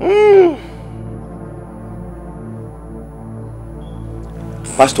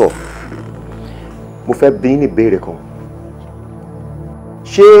 Pásítọ̀ mo fẹ́ bi yín ní ìbéèrè kan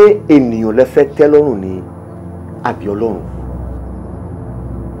ṣé ènìyàn lẹ fẹ́ tẹ́ lọ́rùn ni àbí Ọlọ́run?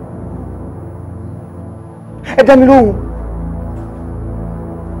 ẹ dá mi lóhùn.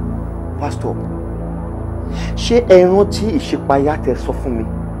 Pásítọ̀ ṣé ẹ rántí ìṣípayá tẹ́ sọ fún mi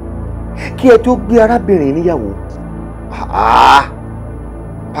kí ẹ tó gbé arábìnrin níyàwó?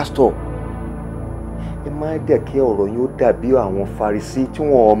 Pásítọ̀ ẹ má dẹ̀ kí ọ̀rọ̀ yín ó dàbí àwọn Farisí tí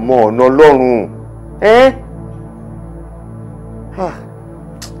wọ́n mọ ọ̀nà Ọlọ́run.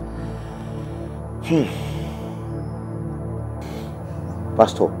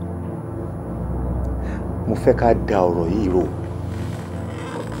 Pásítọ̀ mo fẹ́ ká da ọ̀rọ̀ yìí rò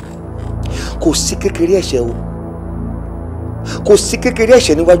kò sí kékeré ẹ̀ṣẹ̀ o kò sí kékeré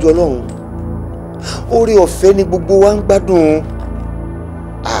ẹ̀ṣẹ̀ níwájú Ọlọ́run oore ọ̀fẹ́ ni gbogbo wa ń gbádùn.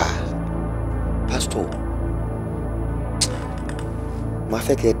 Pásítọ̀ máa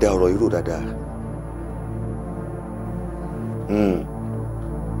fẹ́ kẹ́ ẹ da ọ̀rọ̀ yìí rò dáadáa.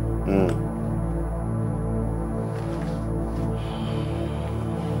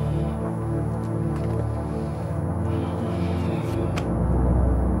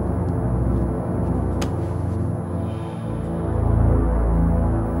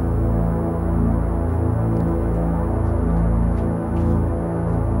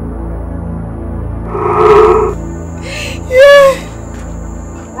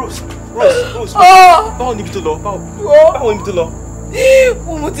 báwo níbi tó lọ báwo níbi tó lọ.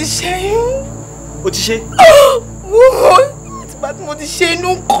 mo ti ṣẹ́yún. o ti ṣe. ìtìgbà tí mo ti ṣe inú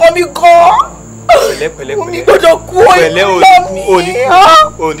ń kọ́ mi gan. pẹ̀lẹ́ pẹ̀lẹ́ pẹ̀lẹ́ omi gbọ́dọ̀ kú pẹ̀lẹ́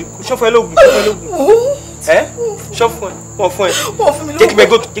òní ṣọ́fún ẹ lóògùn ṣọ́fún ẹ lóògùn ṣọ́fún ẹ wọ́n fún ẹ jẹ́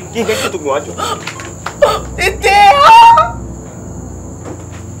kí n gbẹ́ tó gùn wájú. tètè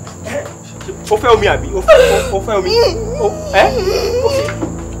o fẹ́ omi àbí o fẹ́ omi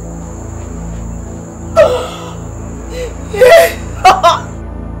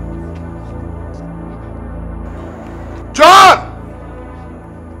John!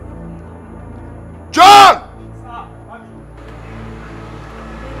 John!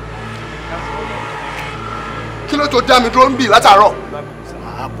 Kí ló tó dá mi dúró ń bì látàárọ̀?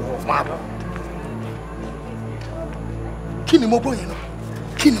 Máa bọ̀. Kí ni mo gbọ́ yẹn náà?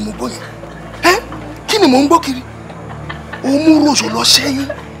 Kí ni mo gbọ́ yẹn? Kí ni mo ń gbọ́ kiri? O mú Rose lọ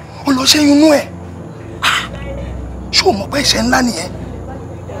ṣẹ́yún nú ẹ̀. Ṣé o mọ̀ pé ìṣẹ́ ńlá nìyẹn?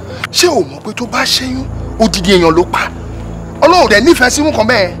 Ṣé o mọ̀ pé tó bá ṣẹ́yún odidi èèyàn ló pa? Ọlọ́run dẹ̀ nífẹ̀ẹ́ sí nǹkan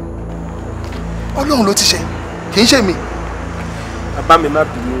bẹ́ẹ̀. Ọlọ́run ló ti ṣe, kì í ṣe mi. Bàbá mi má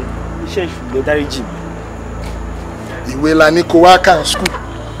bínú, iṣẹ́ ìṣùgbọ́n dáríjì mi. Ìwé la ní kó wá kàn skul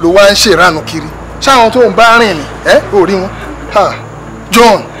ló wá ń ṣèrànù kiri. Ṣáwọn tó ń bá rìn ni ò rí wọn.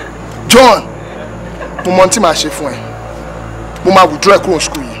 John mo mọ ohun tí màá ṣe fún ẹ. Mo máa withdraw ẹ kúrò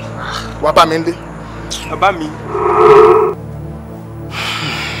skul yìí. Wàá bá mi ń lé. Bàbá mi.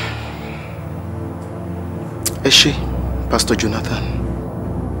 Ẹ ṣé Pastor Jonathan.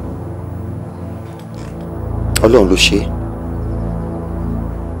 Ọlọ́run ló ṣe.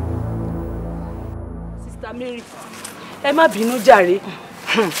 Sister Mary, ẹ má bínú jàre.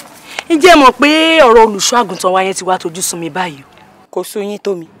 Ǹjẹ́ mọ̀ pé ọ̀rọ̀ olùṣọ́ àgùntàn wa yẹn ti wá tójú sú mi báyìí? Kò sú yín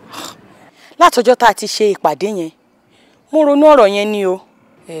tó mi. Látọjọ́ tá a ti ṣe ìpàdé yẹn, mo ronú ọ̀rọ̀ yẹn ni o.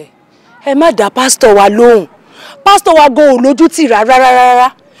 Ẹ má dá pásítọ̀ wa lóhùn. Pásítọ̀ wa gan ò lójú tì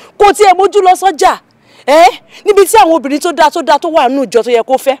rárá. Kò tiẹ̀ mójú lọ sọ́jà. Níbi tí àwọn obìnrin tó dáa tó wà nínú ìjọ tó yẹ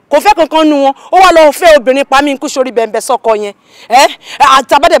kó fẹ́ kankan nu wọn, ó wá lọ fẹ́ obìnrin pa mí kú sórí bẹ̀m̀bẹ̀ sọ́kọ yẹn.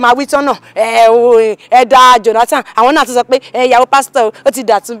 Àtàbádẹ̀ máa wí tán náà, ẹ̀dá Jonathan, àwọn náà tó sọ pé ìyàwó pásítọ̀ ó ti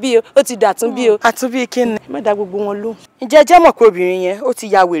dàtún bí o, ó ti dàtún bí o. Àtúnbí kí ni? Má dá gbogbo wọn lóhùn. Ǹjẹ́ jẹ́ mọ̀ pé obìnrin yẹn ó ti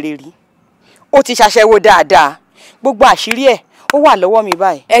ya wèrè rí? Ó ti ṣaṣẹ́wó dáadáa. Gbogbo àṣírí ẹ̀ ó wà lọ́wọ́ mi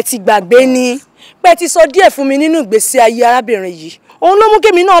báyìí. ẹ ti gbàgbé ni pé ti sọ díẹ̀ fún mi nínú ìgbésí ayé arábìnrin yìí òun ló mú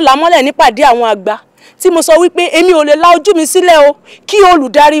kémi náà là mọ́lẹ̀ nípàdé àwọn àgbà tí mo sọ wípé èmi ò lè la ojú mi sílẹ̀ o kí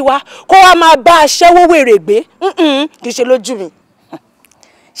olùdarí wa kó wá máa bá aṣẹ́wó wèrè gbé kì í ṣe lójú mi.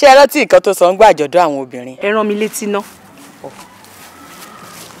 ṣé ẹ rántí nǹkan tó sọ ń gbà àjọ̀dún àwọn obìnrin. ẹ rán mi létí ná.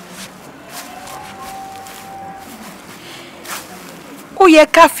 ó yẹ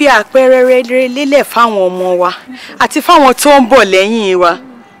ká fi àpẹẹrẹ rere lélẹ̀ fáwọn ọmọ wa àti fáwọn tó ń bọ̀ lẹ́yìn wa.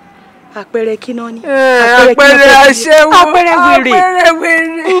 àpẹẹrẹ kí náà ni. àpẹẹrẹ aṣẹ́wó àpẹẹrẹ wèrè. àpẹẹrẹ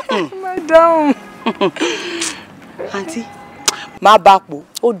wèrè. madam. àǹtí má bá pò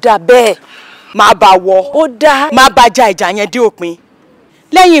ó dà bẹ́ẹ̀ má bá wọ ó dà má bá ja ìjà yẹn dé òpin.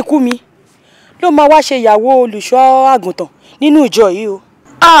 lẹ́yìn ikú mi ló máa wá ṣe ìyàwó olùṣọ́ àgùntàn nínú ìjọ yìí o.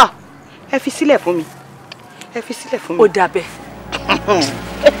 ẹ fi sílẹ̀ fún mi ẹ fi sílẹ̀ fún mi. ó dà bẹ́ẹ̀.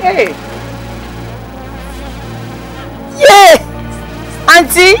 yé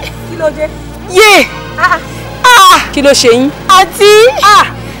àǹtí kí ló dé. yé kí ló ṣe yín. àǹtí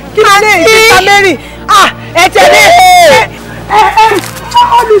kí ló dé ìdíkà mẹ́rin ẹ tẹ̀lé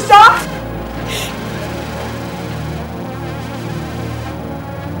olùṣọ́.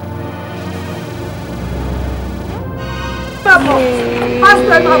 bàbá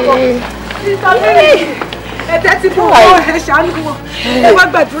pásítọ̀ ẹ máa bọ̀ ìdíkà mẹ́rin ẹ tẹ́tí fún wọn ẹ ṣàánú wọn ẹ wá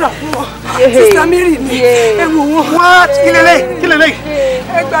gbàdúrà fún wọn sísá mary ni ẹ wò wọn. wọ́n kí lélẹ̀ kí lélẹ̀.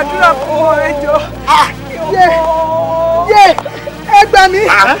 ẹ gbàdúrà fún wọn ẹ jọ. yé ẹ gbà mí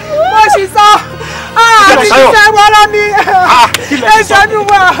mo sì sọ àti ṣiṣẹ́ wọ́rọ́ mi ẹ ṣàánú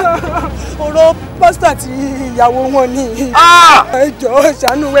wa. ọ̀rọ̀ pásítọ̀ àti ìyàwó wọn ni ẹ jọ ẹ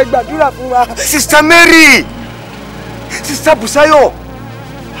ṣàánú ẹ gbàdúrà fún wa. Sister Mary, Sister Busayo, oh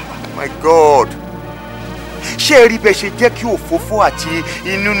my God. Ṣé ẹ rí bẹ́ẹ̀ ṣe jẹ́ kí òfófó àti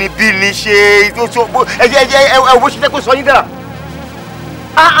inú níbí ni ṣe ẹ wo ṣe jẹ́ kó sọ yín dára.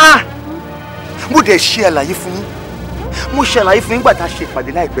 Mo dẹ̀ ṣe àlàyé fún yín mo ṣàlàyé fún yín gbà tá a ṣe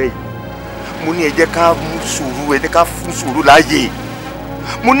ìpàdé láìpẹ́ yìí mo ní ẹ jẹ́ ká mú sùúrù ẹ jẹ́ ká fún sùúrù láàyè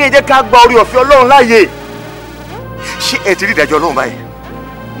mo ní ẹ jẹ́ ká gba orí ọ̀fẹ́ Ọlọ́run láàyè. Ṣé ẹ ti rí ìdájọ́ Ọlọ́run báyìí?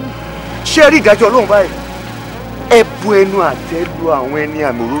 Ṣé ẹ rí ìdájọ́ Ọlọ́run báyìí? Ẹ bu ẹnu àtẹ́ lu àwọn ẹni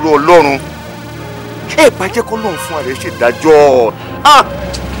àmì òróró Ọlọ́run ẹ bá jẹ́ kó lóun fún ààrẹ ṣèdájọ́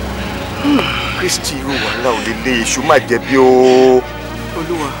Kristi irú wàhálà ò lè lé èṣù má jẹ̀bi o.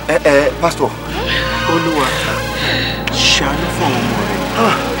 Olúwa pásítọ̀. Olúwa ṣàánú fún àwọn ọmọ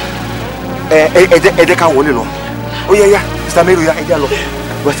rẹ. ẹ jẹ́ ká wọlé lọ ó yá Sister Mary ya ẹ já lọ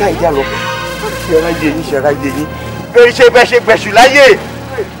gbọ̀sá ẹ já lọ ṣe ara yé yín ṣe ara yé yín bẹ́ẹ̀ ṣe bẹ́ẹ̀ ṣe gbẹ̀ṣù láyé.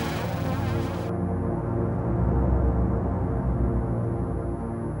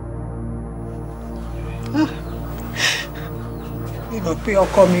 mọ̀ pé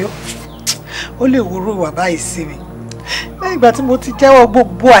ọkọ mi ó lè wúrò wà báyìí sí mi lẹ́yìn ìgbà tí mo ti jẹ́wọ́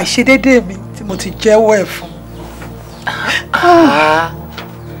gbogbo àìṣedédé mi tí mo ti jẹ́wọ́ ẹ̀ fún.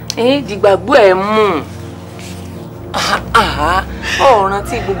 dìgbàgbọ́ ẹ̀ mú ọ̀ràn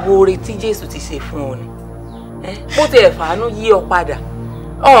tí gbogbo oore tí Jésù ti ṣe fún ọ ni bó ti ẹ̀ fàánú yí ọ padà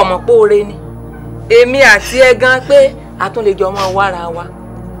ọmọ pé oore ni èmi àti ẹ gan pé a tún lè jọ máa wára wa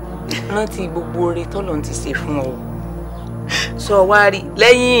rántí gbogbo oore tọ́lọ́run ti ṣe fún ọ sọ wá rí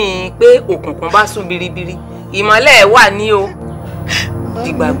lẹ́yìn pé òkùnkùn bá sùn biribiri ìmọ́lẹ̀ wà ní o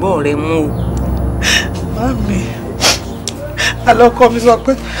ìgbàgbọ́ rẹ mú o. Mami alọ́kọ mi sọ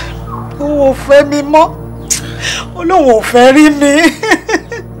pé òun ò fẹ́ mi mọ́ ó lóun ò fẹ́ rí mi.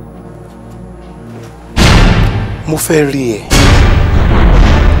 mo fẹ́ rí ẹ.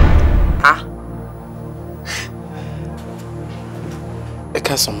 ẹ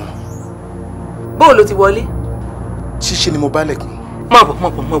káàsán ma. bóò ló ti wọlé. ṣíṣe ni mo bá lẹ̀kùn.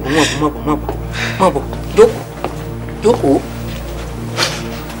 má bọ̀ jókòó.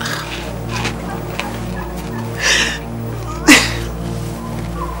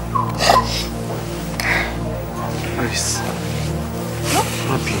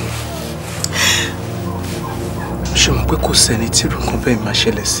 ṣé mo pé kò sẹ́ni tí irú nǹkan bẹ́ẹ̀ máa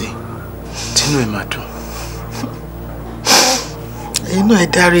ṣẹlẹ̀ sí tínú ẹ̀ máa dùn. inú ẹ̀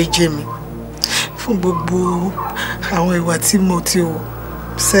dáríjì mi fún gbogbo àwọn ìwà tí mo ti hù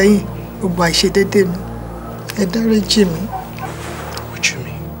sẹ́yìn gbogbo àìṣedédé mi ẹ dáríjì mi. ojú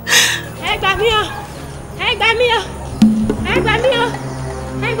mi. ẹ gbà mí o ẹ gbà mí o ẹ gbà mí o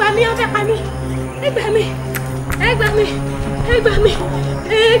ẹ gbà mí o fẹ́ pa mí ẹ gbà mí ẹ gbà mí ẹ gbà mí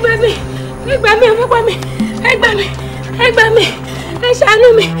ẹ gbà mí ẹ gbà mí ẹ gbà mí ẹ gbà mí ẹ gbà mí ẹ ṣàánú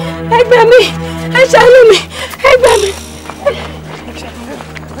mi ẹ gbà mí ẹ ṣàánú mi ẹ gbà mí.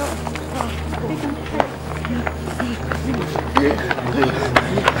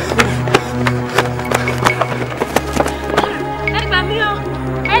 ẹ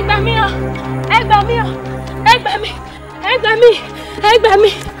ẹ gbà mí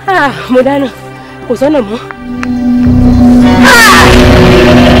mo dáná kò sọ́nà mọ́.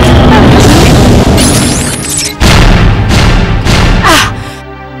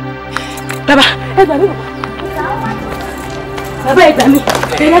 Bàbá ẹ gbà mí bàbá ẹ gbà mí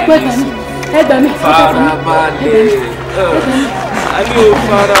ẹlẹ́kọ̀ọ́ ẹ gbà mí ẹ gbà mí. farabalẹ̀ àní o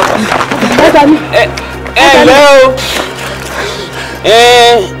farabalẹ̀. ẹ gbà mí. ẹ lẹ́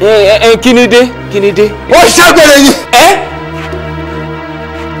o kí ni dé. ó ṣàgbèrè yìí.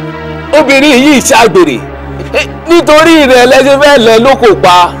 obìnrin yìí ṣàgbèrè nítorí rẹ̀ lẹ́sẹ̀ fẹ́ lẹ ló kò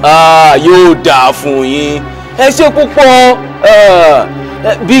pa yóò dáa fún yín ẹ ṣe púpọ̀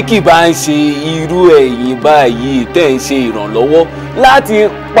bí kì bá ń ṣe irú ẹ̀yin báyìí tẹ̀ ń ṣe ìrànlọ́wọ́ láti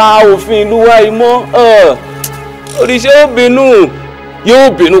pa òfin ìlú wa yìí mọ́ òrìṣẹ́ yóò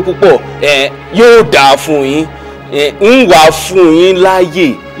bínú púpọ̀ yóò dáa fún yín ń wá fún yín láàyè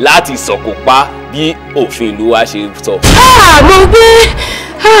láti sọ̀kò pa bí òfin ìlú wa ṣe sọ. mo gbé.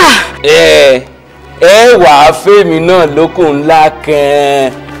 ẹ wàá fèmí náà lókun ńlá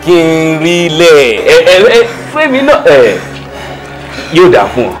kan kí n rí lẹ̀ fèmí náà yóò dà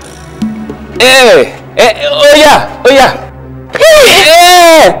fún ọ. ó yá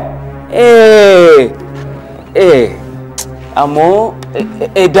àmọ́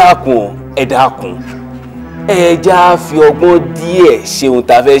ẹ dákun ẹ já fi ọgbọ́n díẹ̀ ṣe ohun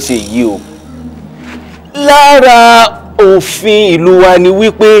tá a fẹ́ ṣe yìí o. lára òfin ìlú wa ni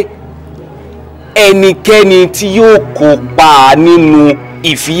wípé ẹnikẹ́ni tí yóò kópa nínú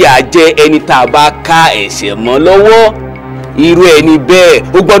ìfìyàjẹ ẹni tá a bá ká ẹ̀ṣẹ̀ mọ́ lọ́wọ́ irú ẹni bẹ́ẹ̀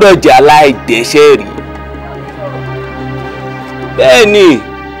ó gbọ́dọ̀ jẹ́ aláìdẹ́ṣẹ̀ rí. bẹ́ẹ̀ ni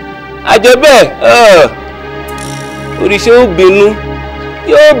àjẹ́ bẹ́ẹ̀ òrìṣẹ́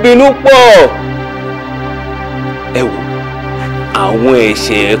yóò bínú pọ̀. ẹ wò àwọn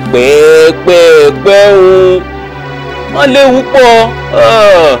ẹ̀ṣẹ̀ pẹ́ẹ́pẹ́ẹ́pẹ́ wọ́n léwu pọ̀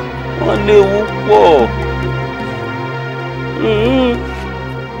wọ́n léwu pọ̀.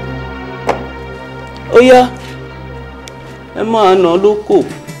 ó yá ẹ máa nà lóko.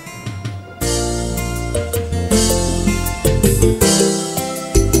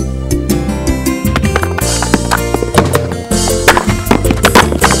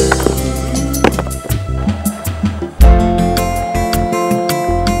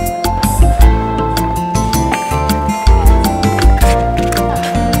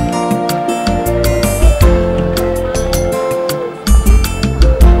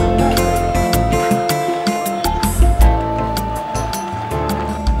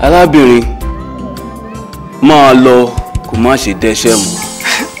 arábìnrin máa lọ kó má ṣe dẹ́ṣẹ̀ mọ́.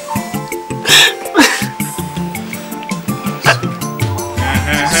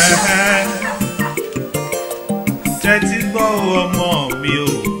 tẹ́tí gbọ́ ọmọ mi ò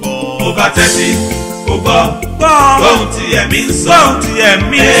gbọ́. ó bá tẹ́tí ó gbọ́ ohun tí ẹ̀mí ń sọ.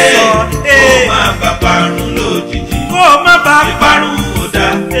 ó má bá parun lójijì. ó má bá ìparun ò dá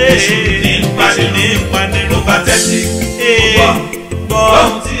èṣù ní ìpanirun. ó bá tẹ́tí ó gbọ́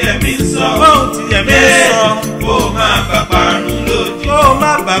ohun tí ẹ̀mí ń sọ. ó má bá parun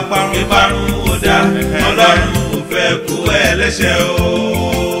lójijì. ìparun ò dá ọlọ́run ò fẹ́ kú ẹlẹ́ṣẹ̀ o.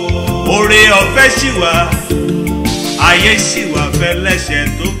 oore ọ̀fẹ́ ṣì wà ayé ṣì wà fẹ́ lẹ́ṣẹ̀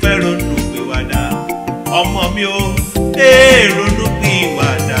tó fẹ́ ronú pìwàdà ọmọ mi ò ronú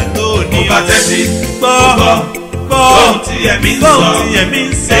pìwàdà lónìí. ó bá tẹ́tí gbọ́ ohun tí ẹ̀mí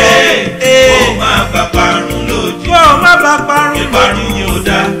ń sọ. ó má bá parun lójijì. ìparun ò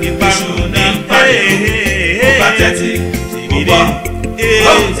dá èṣù ní ìpanirun. ó bá tẹ́tí ó gbọ́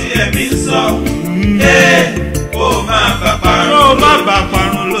ohun tí ẹ̀mí ń sọ. ó má bá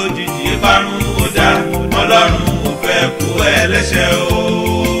parun lójijì. ìparun ò dá ọlọ́run ò fẹ́ kú ẹlẹ́ṣẹ̀ o.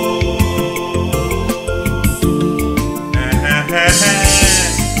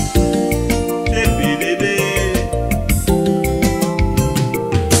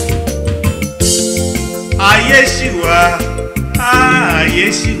 ayé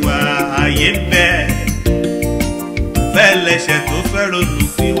ṣì wà ayé ń bẹ fẹ́ lẹ́ṣẹ̀ tó fẹ́ ronú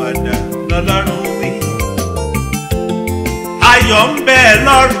pìwàdà lọ́lọ́run wí. ayọ̀ ń bẹ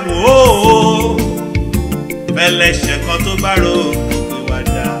lọ́rùn o fẹ́ lẹ́ṣẹ̀ kan tó bá ronú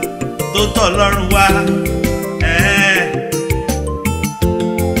pìwàdà tó tọ̀ lọ́rùn wá.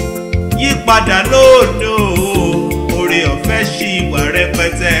 yípadà lónìí o oore ọ̀fẹ́ ṣì wà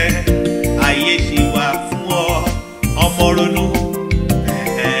rẹpẹtẹ ayé ṣì wà fún ọ ọmọ ronú.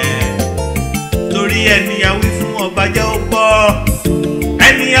 torí ẹni a wí fún ọba jẹ́ ó gbọ́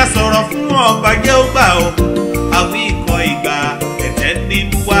ẹni a sọ̀rọ̀ fún ọba jẹ́ ó gbà ó àwí ikọ̀ ìgbà ẹ̀tẹ́ ní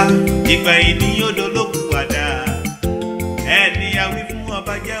mú wá ìgbà yìí ni yóò dolókùn padà ẹni a wí fún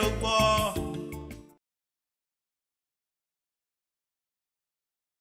ọba jẹ́ ó gbọ́.